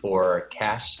tuned for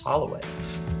Cass Holloway.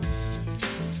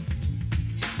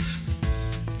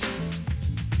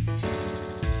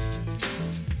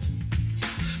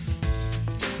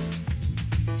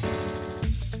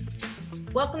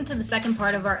 Welcome to the second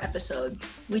part of our episode.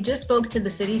 We just spoke to the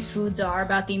city's food czar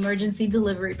about the emergency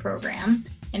delivery program,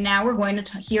 and now we're going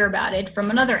to hear about it from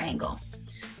another angle.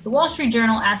 The Wall Street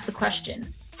Journal asked the question,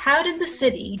 how did the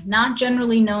city, not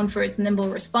generally known for its nimble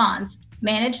response,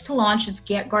 managed to launch its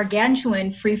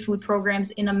gargantuan free food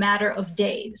programs in a matter of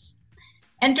days?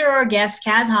 Enter our guest,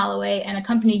 Kaz Holloway, and a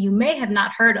company you may have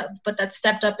not heard of, but that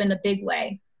stepped up in a big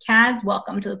way. Kaz,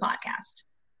 welcome to the podcast.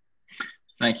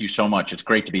 Thank you so much. It's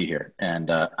great to be here.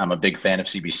 And I'm a big fan of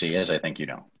CBC, as I think you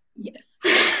know. Yes,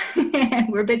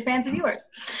 we're big fans of yours.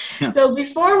 So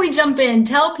before we jump in,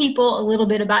 tell people a little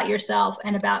bit about yourself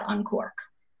and about Uncork.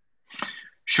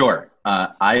 Sure.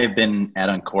 I have been at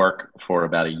Uncork for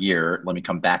about a year. Let me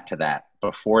come back to that.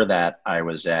 Before that, I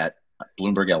was at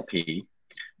Bloomberg LP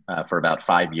for about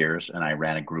 5 years, and I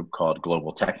ran a group called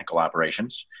Global Technical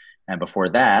Operations. And before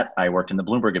that, I worked in the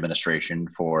Bloomberg administration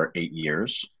for 8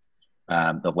 years.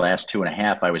 The last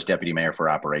 2.5, I was deputy mayor for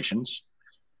operations.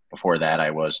 Before that,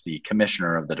 I was the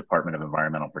commissioner of the Department of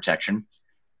Environmental Protection,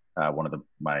 one of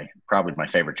probably my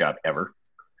favorite job ever.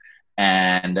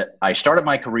 And I started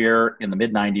my career in the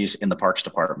mid-90s in the Parks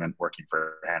Department working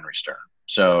for Henry Stern.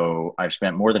 So I've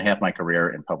spent more than half my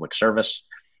career in public service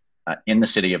in the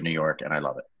city of New York, and I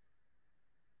love it.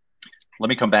 Let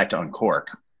me come back to Uncork.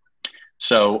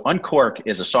 So Uncork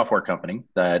is a software company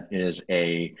that is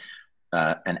an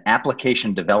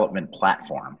application development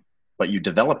platform, but you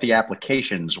develop the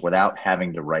applications without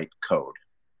having to write code.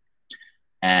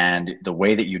 And the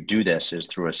way that you do this is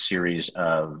through a series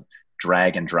of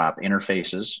drag and drop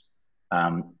interfaces,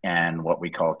 and what we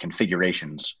call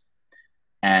configurations.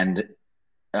 And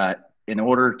in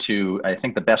order to, I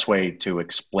think the best way to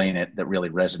explain it that really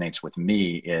resonates with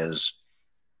me is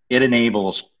it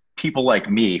enables people like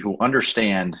me who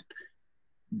understand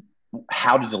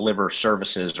how to deliver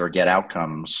services or get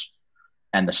outcomes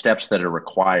and the steps that are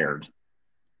required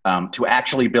to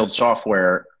actually build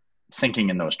software thinking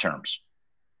in those terms.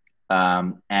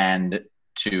 And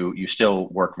you still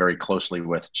work very closely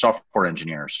with software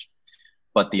engineers,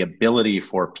 but the ability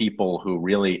for people who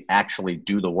really actually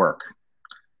do the work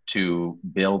to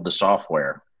build the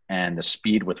software and the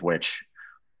speed with which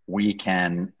we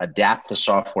can adapt the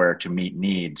software to meet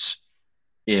needs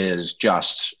is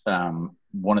just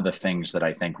one of the things that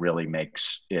I think really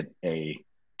makes it a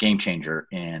game changer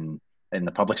in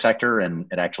the public sector. And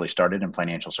it actually started in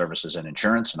financial services and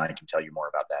insurance. And I can tell you more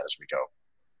about that as we go.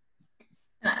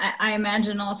 I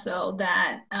imagine also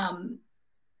that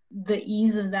the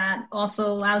ease of that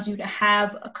also allows you to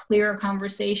have a clearer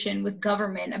conversation with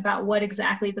government about what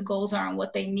exactly the goals are and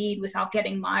what they need without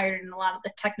getting mired in a lot of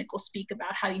the technical speak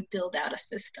about how you build out a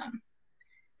system.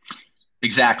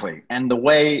 Exactly. And the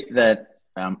way that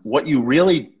what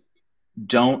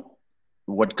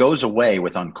goes away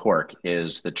with Uncork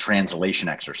is the translation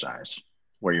exercise,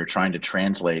 where you're trying to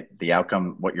translate the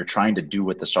outcome, what you're trying to do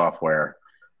with the software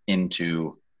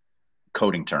into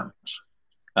coding terms.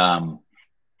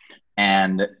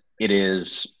 And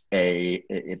it's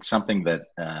something that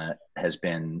it's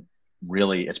been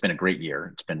a great year.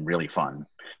 It's been really fun.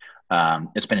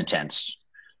 It's been intense,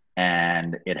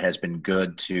 and it has been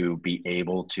good to be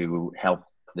able to help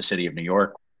the city of New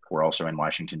York. We're also in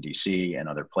Washington, D.C. and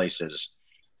other places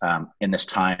in this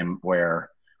time where,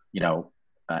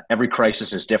 every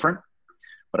crisis is different,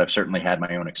 but I've certainly had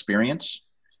my own experience,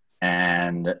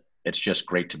 and it's just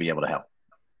great to be able to help.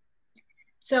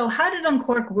 So how did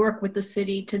Uncork work with the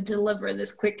city to deliver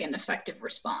this quick and effective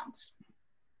response?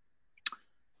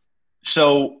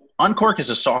 So Uncork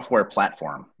is a software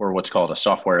platform, or what's called a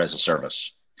software as a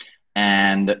service.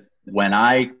 And when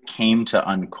I came to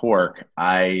Uncork,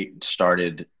 I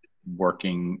started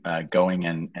working, going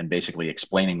and basically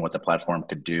explaining what the platform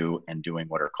could do and doing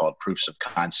what are called proofs of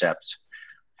concept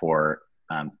for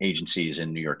agencies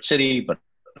in New York City, but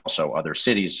also other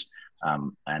cities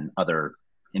and other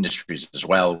industries as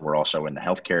well. We're also in the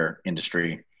healthcare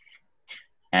industry.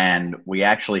 And we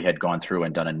actually had gone through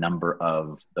and done a number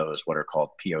of those, what are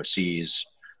called POCs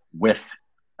with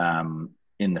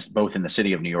both in the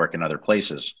city of New York and other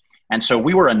places. And so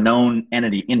we were a known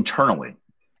entity internally.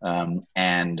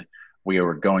 And we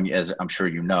were going, as I'm sure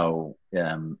you know,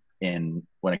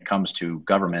 when it comes to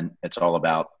government, it's all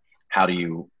about how do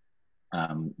you,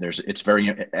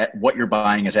 what you're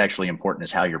buying is actually important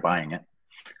is how you're buying it.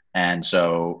 And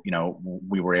so,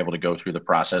 we were able to go through the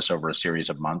process over a series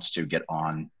of months to get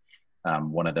on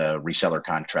one of the reseller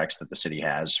contracts that the city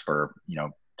has for,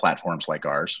 platforms like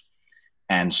ours.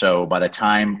 And so by the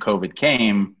time COVID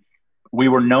came, we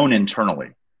were known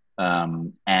internally.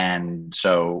 And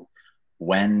so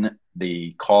when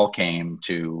the call came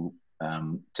to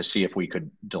see if we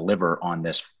could deliver on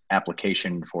this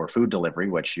application for food delivery,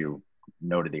 which you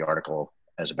noted the article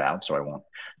as about, so I won't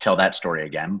tell that story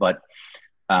again, but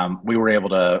we were able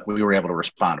to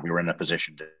respond. We were in a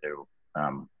position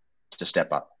to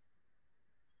step up.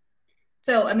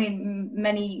 So,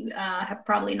 many have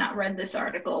probably not read this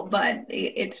article, but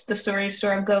it's the story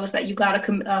sort of goes that you got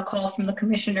a call from the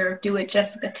commissioner of Do It,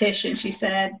 Jessica Tisch, and she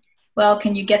said, well,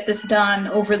 can you get this done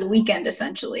over the weekend,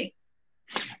 essentially?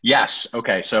 Yes.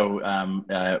 Okay.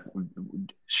 So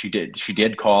she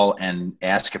did call and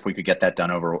ask if we could get that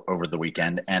done over the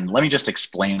weekend. And let me just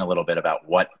explain a little bit about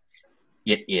what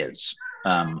it is.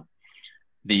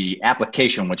 The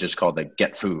application, which is called the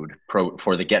Get Food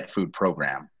for the Get Food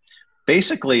program,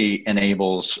 basically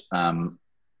enables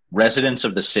residents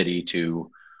of the city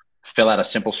to fill out a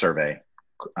simple survey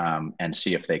and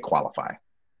see if they qualify.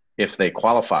 If they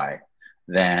qualify,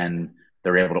 then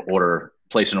they're able to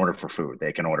place an order for food.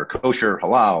 They can order kosher,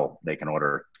 halal. They can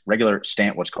order regular,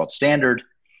 what's called standard.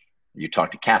 You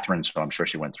talked to Catherine, so I'm sure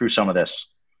she went through some of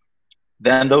this.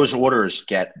 Then those orders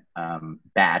get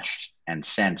batched and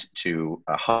sent to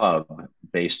a hub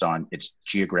based on its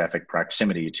geographic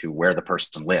proximity to where the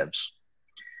person lives.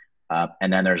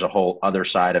 And then there's a whole other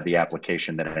side of the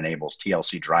application that enables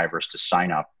TLC drivers to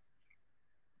sign up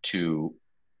to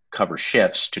cover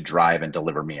shifts to drive and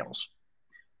deliver meals.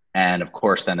 And of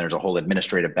course, then there's a whole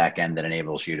administrative backend that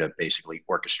enables you to basically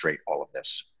orchestrate all of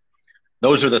this.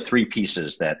 Those are the three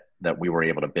pieces that we were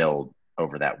able to build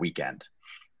over that weekend.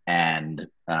 And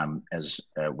as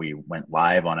we went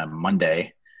live on a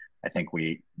Monday, I think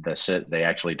they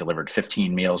actually delivered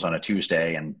 15 meals on a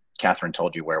Tuesday, and Catherine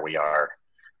told you where we are,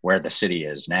 where the city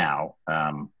is now.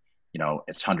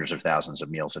 It's hundreds of thousands of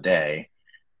meals a day.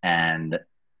 And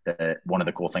one of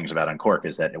the cool things about Uncork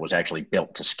is that it was actually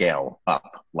built to scale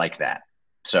up like that.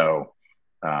 So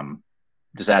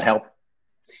does that help?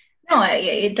 No,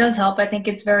 it does help. I think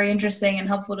it's very interesting and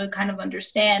helpful to kind of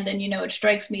understand. And, it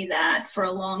strikes me that for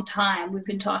a long time, we've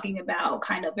been talking about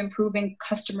kind of improving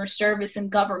customer service in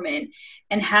government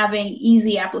and having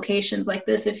easy applications like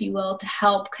this, if you will, to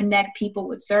help connect people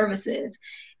with services.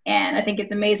 And I think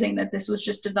it's amazing that this was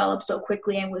just developed so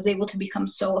quickly and was able to become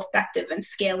so effective and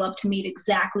scale up to meet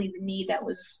exactly the need that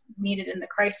was needed in the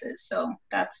crisis. So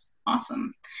that's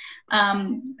awesome.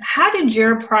 How did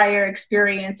your prior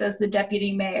experience as the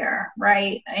deputy mayor,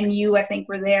 right? And you, I think,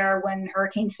 were there when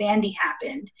Hurricane Sandy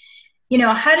happened.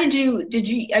 How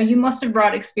you must have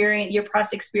brought your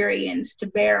past experience to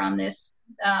bear on this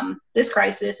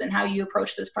crisis and how you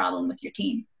approach this problem with your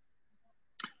team?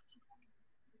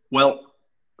 Well,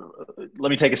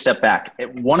 let me take a step back.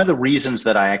 One of the reasons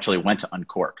that I actually went to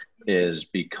Uncork is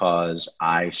because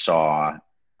I saw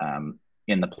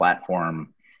in the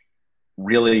platform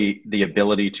really the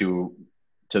ability to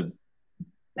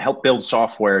help build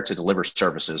software to deliver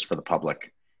services for the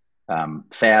public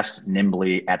fast,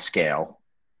 nimbly, at scale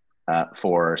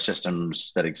for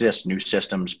systems that exist, new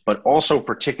systems, but also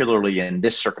particularly in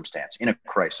this circumstance, in a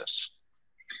crisis,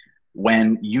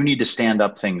 when you need to stand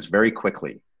up things very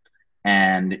quickly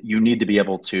and you need to be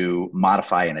able to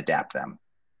modify and adapt them.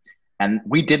 And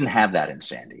we didn't have that in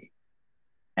Sandy.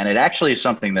 And it actually is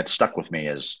something that stuck with me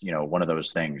as, one of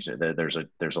those things. There's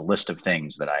a list of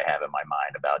things that I have in my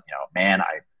mind about, man,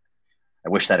 I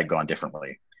wish that had gone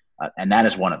differently. And that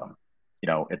is one of them.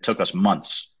 It took us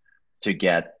months to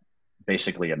get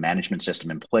basically a management system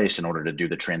in place in order to do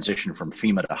the transition from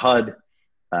FEMA to HUD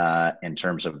in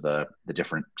terms of the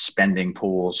different spending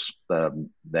pools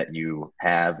that you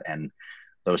have. And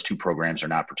those two programs were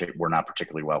not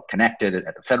particularly well connected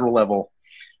at the federal level.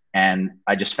 And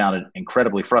I just found it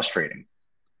incredibly frustrating.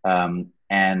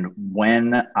 And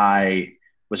when I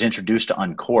was introduced to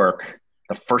Uncork,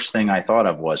 the first thing I thought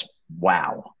of was,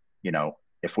 wow,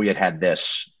 if we had had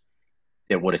this,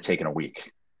 it would have taken a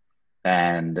week.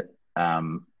 And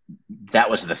that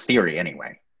was the theory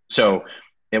anyway. So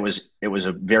it was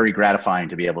a very gratifying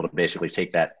to be able to basically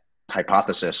take that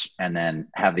hypothesis and then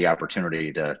have the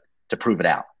opportunity to prove it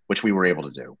out, which we were able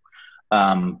to do.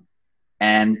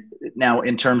 And now,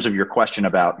 in terms of your question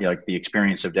about the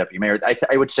experience of deputy mayor,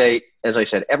 I would say, as I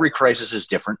said, every crisis is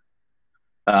different.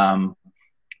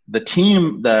 The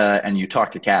team, and you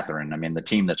talked to Catherine, I mean, the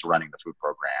team that's running the food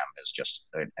program is just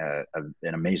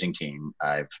an amazing team.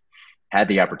 I've had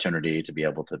the opportunity to be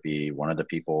able to be one of the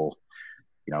people,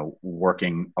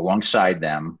 working alongside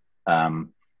them.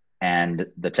 And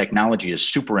the technology is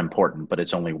super important, but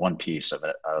it's only one piece of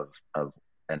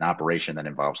an operation that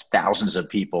involves thousands of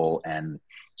people and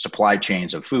supply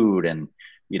chains of food. And,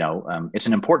 it's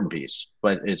an important piece,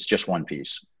 but it's just one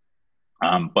piece.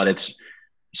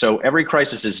 So every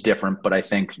crisis is different, but I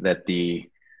think that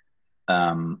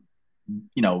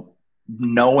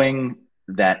knowing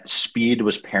that speed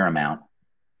was paramount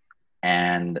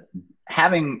and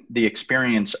having the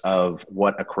experience of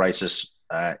what a crisis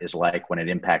is like when it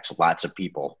impacts lots of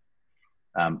people,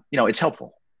 it's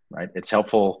helpful, right? It's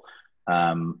helpful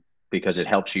because it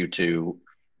helps you to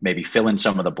maybe fill in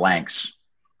some of the blanks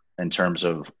in terms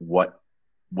of what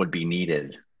would be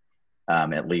needed,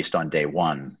 at least on day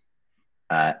one,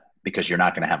 because you're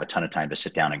not going to have a ton of time to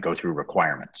sit down and go through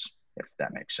requirements, if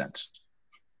that makes sense.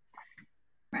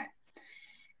 Right.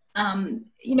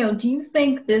 Do you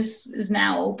think this is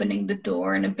now opening the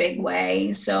door in a big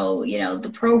way? So,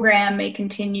 the program may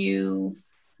continue,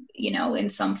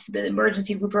 the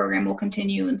emergency food program will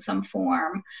continue in some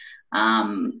form.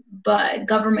 But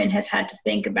government has had to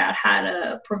think about how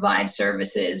to provide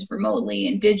services remotely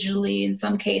and digitally in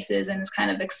some cases, and has kind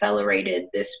of accelerated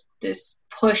this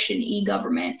push in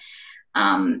e-government.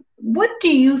 What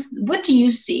do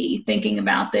you see thinking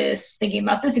about this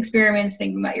experience,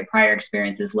 thinking about your prior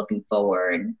experiences looking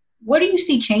forward? What do you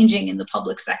see changing in the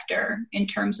public sector in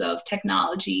terms of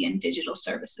technology and digital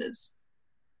services?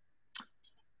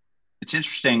 It's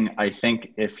interesting. I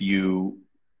think if you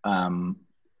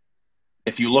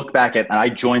look back at, I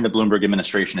joined the Bloomberg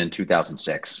administration in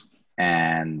 2006,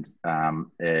 and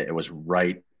it was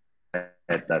right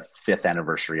at the 5th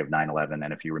anniversary of 9/11.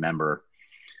 And if you remember,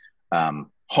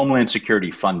 Homeland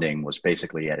Security funding was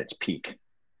basically at its peak.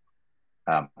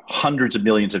 Hundreds of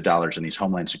millions of dollars in these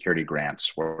Homeland Security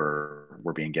grants were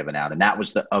being given out, and that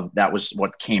was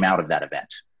what came out of that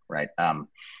event, right?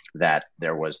 that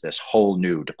there was this whole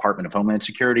new Department of Homeland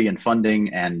Security and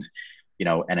funding, and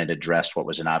it addressed what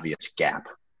was an obvious gap.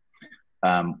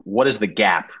 What is the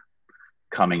gap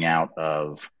coming out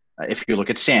of, if you look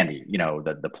at Sandy,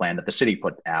 the plan that the city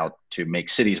put out to make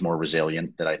cities more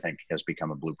resilient, that I think has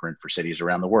become a blueprint for cities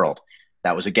around the world.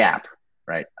 That was a gap,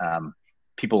 right?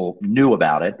 People knew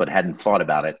about it, but hadn't thought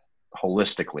about it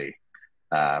holistically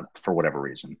for whatever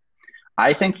reason.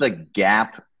 I think the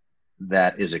gap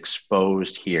that is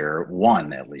exposed here,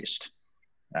 one at least,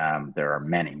 there are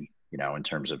many, in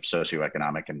terms of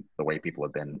socioeconomic and the way people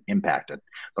have been impacted.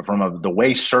 But from the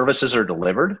way services are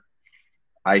delivered,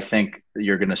 I think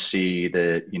you're going to see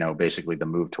basically the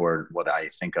move toward what I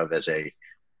think of as a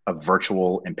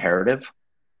virtual imperative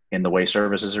in the way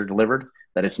services are delivered,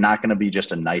 that it's not going to be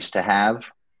just a nice to have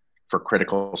for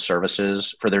critical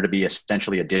services, for there to be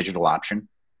essentially a digital option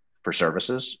for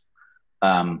services.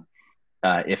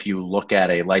 If you look at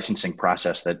a licensing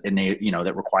process that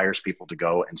that requires people to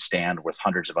go and stand with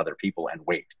hundreds of other people and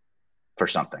wait for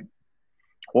something,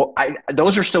 well,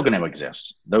 those are still going to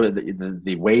exist.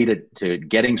 The way to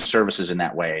getting services in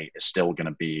that way is still going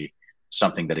to be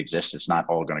something that exists. It's not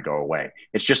all going to go away.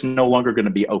 It's just no longer going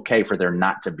to be okay for there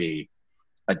not to be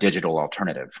a digital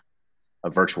alternative, a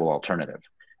virtual alternative.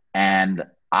 And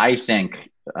I think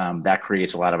that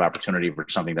creates a lot of opportunity for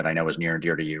something that I know is near and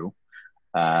dear to you,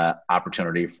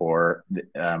 opportunity for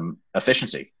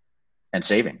efficiency and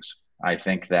savings. I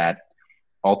think that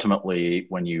ultimately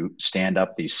when you stand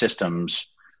up these systems,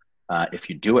 if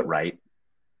you do it right,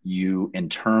 in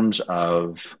terms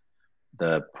of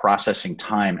the processing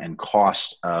time and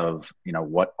cost of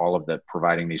what all of the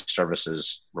providing these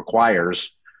services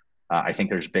requires, I think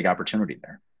there's big opportunity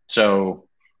there. So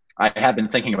I have been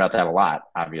thinking about that a lot,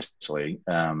 obviously,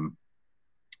 and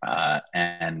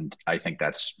I think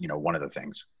that's one of the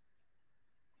things.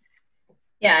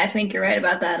 Yeah, I think you're right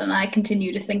about that, and I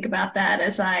continue to think about that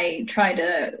as I try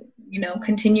to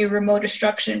continue remote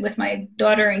instruction with my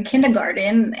daughter in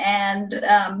kindergarten, and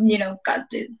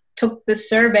took the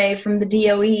survey from the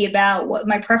DOE about what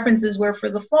my preferences were for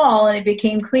the fall, and it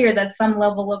became clear that some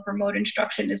level of remote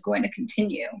instruction is going to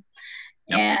continue.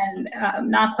 Yep. And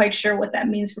I'm not quite sure what that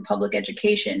means for public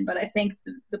education, but I think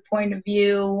the point of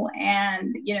view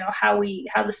and how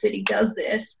the city does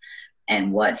this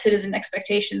and what citizen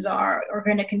expectations are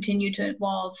going to continue to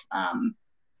evolve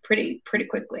pretty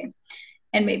quickly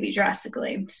and maybe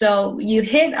drastically. So you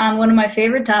hit on one of my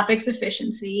favorite topics,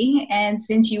 efficiency. And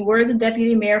since you were the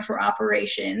deputy mayor for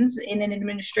operations in an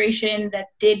administration that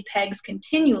did PEGs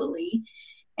continually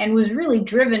and was really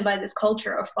driven by this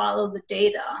culture of follow the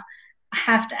data, I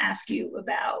have to ask you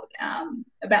about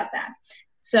that.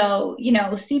 So,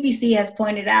 CBC has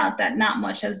pointed out that not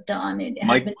much has done.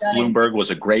 Mike Bloomberg was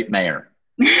a great mayor.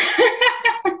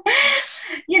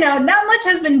 Not much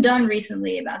has been done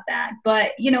recently about that.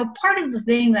 But, part of the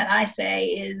thing that I say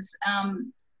is,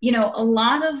 a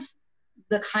lot of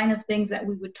the kind of things that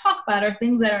we would talk about are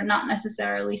things that are not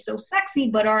necessarily so sexy,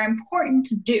 but are important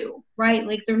to do, right?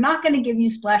 Like they're not going to give you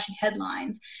splashy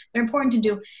headlines. They're important to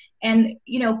do. And,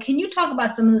 can you talk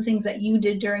about some of the things that you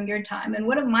did during your time? And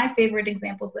one of my favorite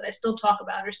examples that I still talk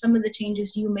about are some of the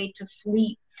changes you made to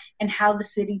fleet and how the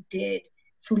city did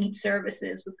fleet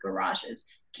services with garages.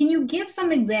 Can you give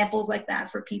some examples like that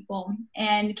for people?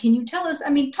 And can you tell us,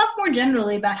 talk more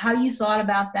generally about how you thought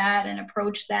about that and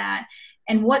approached that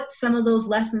and what some of those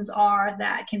lessons are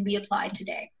that can be applied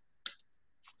today?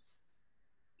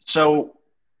 So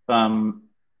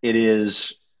it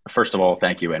is, first of all,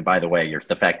 thank you. And by the way,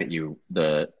 the fact that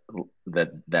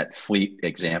that fleet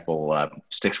example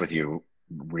sticks with you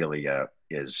really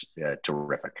is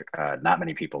terrific. Not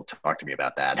many people talk to me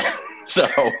about that. So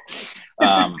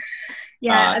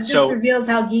yeah, I've just revealed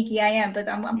how geeky I am, but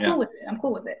I'm cool with it. I'm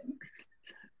cool with it.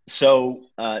 So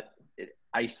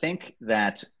I think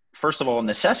that, first of all,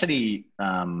 necessity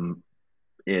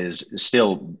is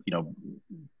still,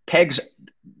 PEGs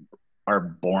are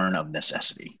born of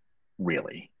necessity,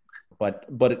 really.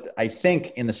 But I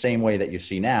think in the same way that you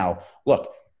see now,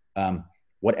 look,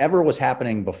 whatever was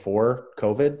happening before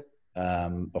COVID,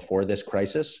 before this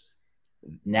crisis,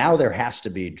 now there has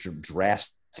to be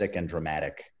drastic and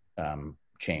dramatic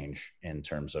change in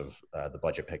terms of the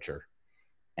budget picture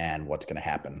and what's going to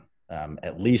happen,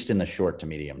 at least in the short to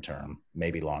medium term,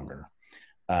 maybe longer.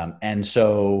 And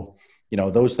so,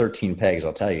 those 13 pegs,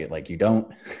 I'll tell you, like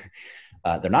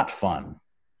they're not fun.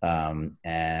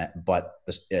 But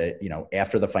this,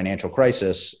 after the financial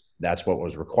crisis, that's what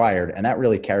was required. And that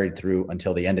really carried through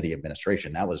until the end of the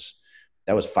administration. That was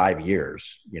 5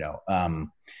 years,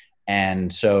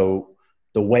 and so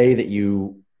the way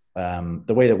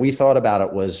that we thought about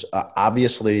it was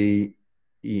obviously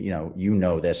you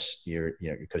know this,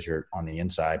 because you're on the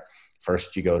inside.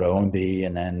 First, you go to OMB,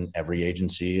 and then every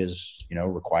agency is,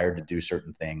 required to do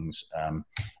certain things.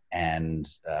 And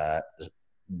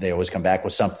they always come back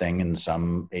with something, and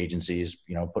some agencies,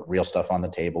 put real stuff on the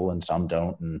table and some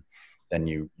don't. And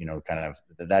then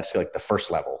that's like the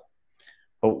first level.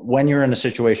 But when you're in a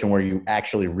situation where you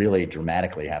actually really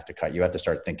dramatically have to cut, you have to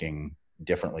start thinking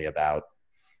differently about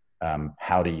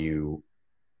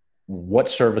what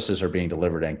services are being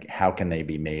delivered and how can they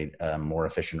be made more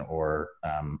efficient or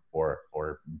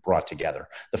brought together.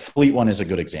 The fleet one is a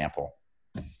good example.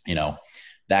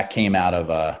 That came out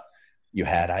of you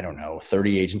had,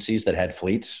 30 agencies that had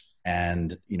fleets,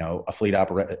 and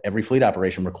every fleet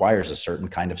operation requires a certain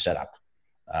kind of setup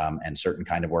and certain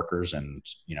kind of workers and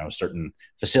certain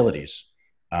facilities.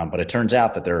 But it turns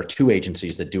out that there are two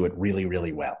agencies that do it really,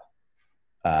 really well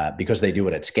because they do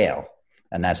it at scale.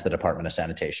 And that's the Department of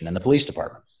Sanitation and the Police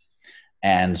Department.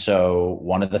 And so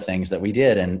one of the things that we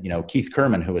did, and, Keith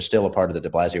Kerman, who is still a part of the de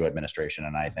Blasio administration,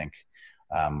 and I think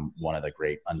one of the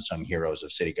great unsung heroes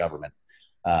of city government,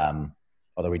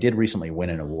 although he did recently win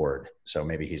an award, so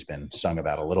maybe he's been sung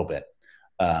about a little bit.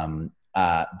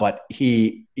 But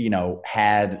he,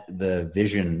 had the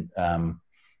vision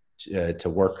to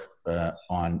work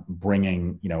on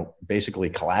bringing, basically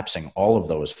collapsing all of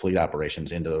those fleet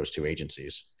operations into those two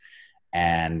agencies,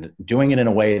 and doing it in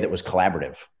a way that was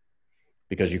collaborative,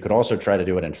 because you could also try to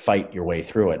do it and fight your way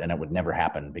through it, and it would never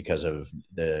happen because of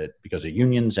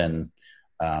unions and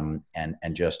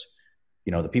just,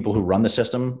 the people who run the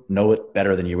system know it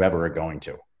better than you ever are going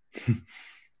to.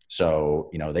 So,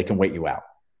 they can wait you out.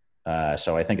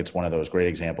 So I think it's one of those great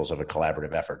examples of a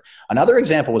collaborative effort. Another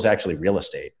example was actually real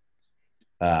estate.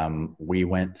 We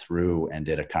went through and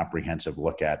did a comprehensive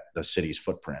look at the city's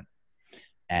footprint.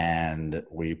 And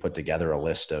we put together a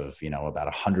list of, about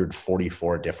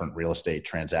 144 different real estate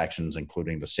transactions,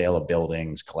 including the sale of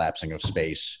buildings, collapsing of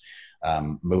space,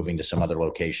 moving to some other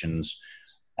locations,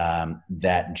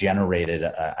 that generated,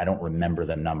 I don't remember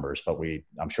the numbers, but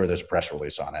I'm sure there's a press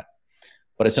release on it.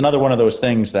 But it's another one of those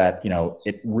things that, now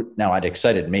it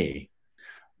excited me,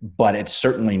 but it's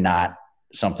certainly not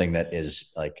something that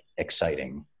is like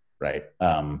exciting, right?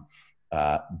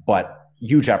 But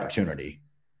huge opportunity.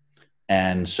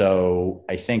 And so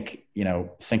I think,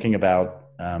 thinking about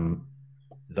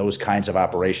those kinds of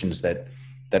operations that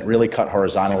really cut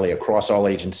horizontally across all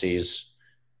agencies,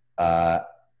 is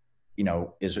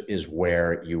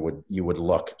where you would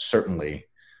look, certainly,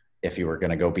 if you were going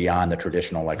to go beyond the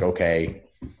traditional, like, okay,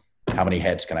 how many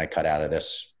heads can I cut out of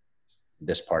this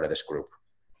part of this group?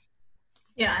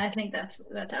 Yeah, I think that's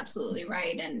absolutely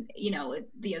right. And,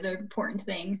 the other important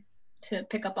thing to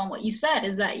pick up on what you said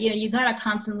is that, you got to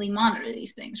constantly monitor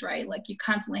these things, right? Like, you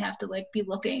constantly have to be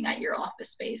looking at your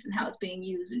office space and how it's being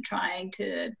used and trying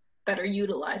to better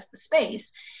utilize the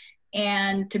space.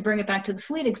 And to bring it back to the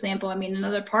fleet example,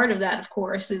 another part of that, of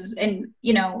course, is, and,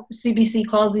 CBC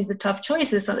calls these the tough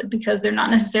choices because they're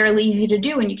not necessarily easy to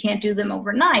do, and you can't do them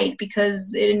overnight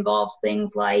because it involves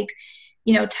things like,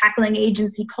 tackling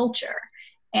agency culture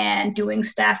and doing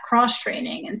staff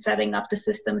cross-training and setting up the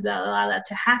systems that allow that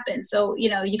to happen. So,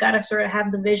 you got to sort of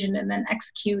have the vision and then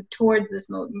execute towards this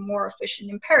more efficient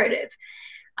imperative.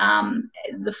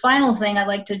 The final thing I'd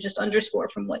like to just underscore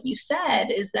from what you said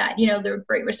is that, the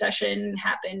Great Recession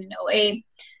happened in 2008.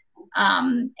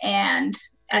 And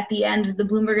at the end of the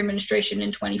Bloomberg administration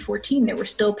in 2014, there were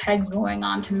still pegs going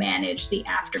on to manage the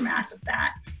aftermath of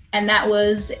that. And that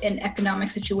was an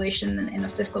economic situation in a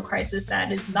fiscal crisis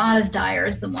that is not as dire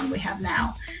as the one we have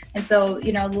now. And so,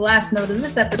 the last note of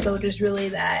this episode is really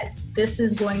that this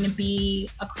is going to be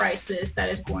a crisis that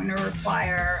is going to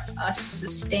require a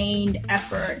sustained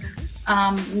effort,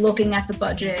 looking at the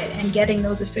budget and getting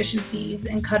those efficiencies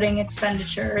and cutting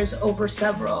expenditures over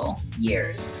several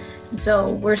years. And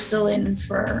so we're still in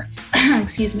for,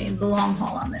 the long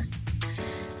haul on this.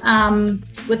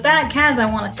 With that, Kaz, I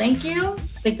want to thank you.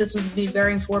 I think this was be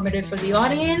very informative for the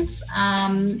audience.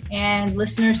 And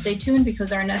listeners, stay tuned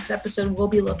because our next episode will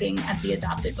be looking at the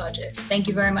adopted budget. Thank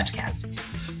you very much, Kaz.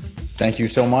 Thank you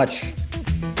so much.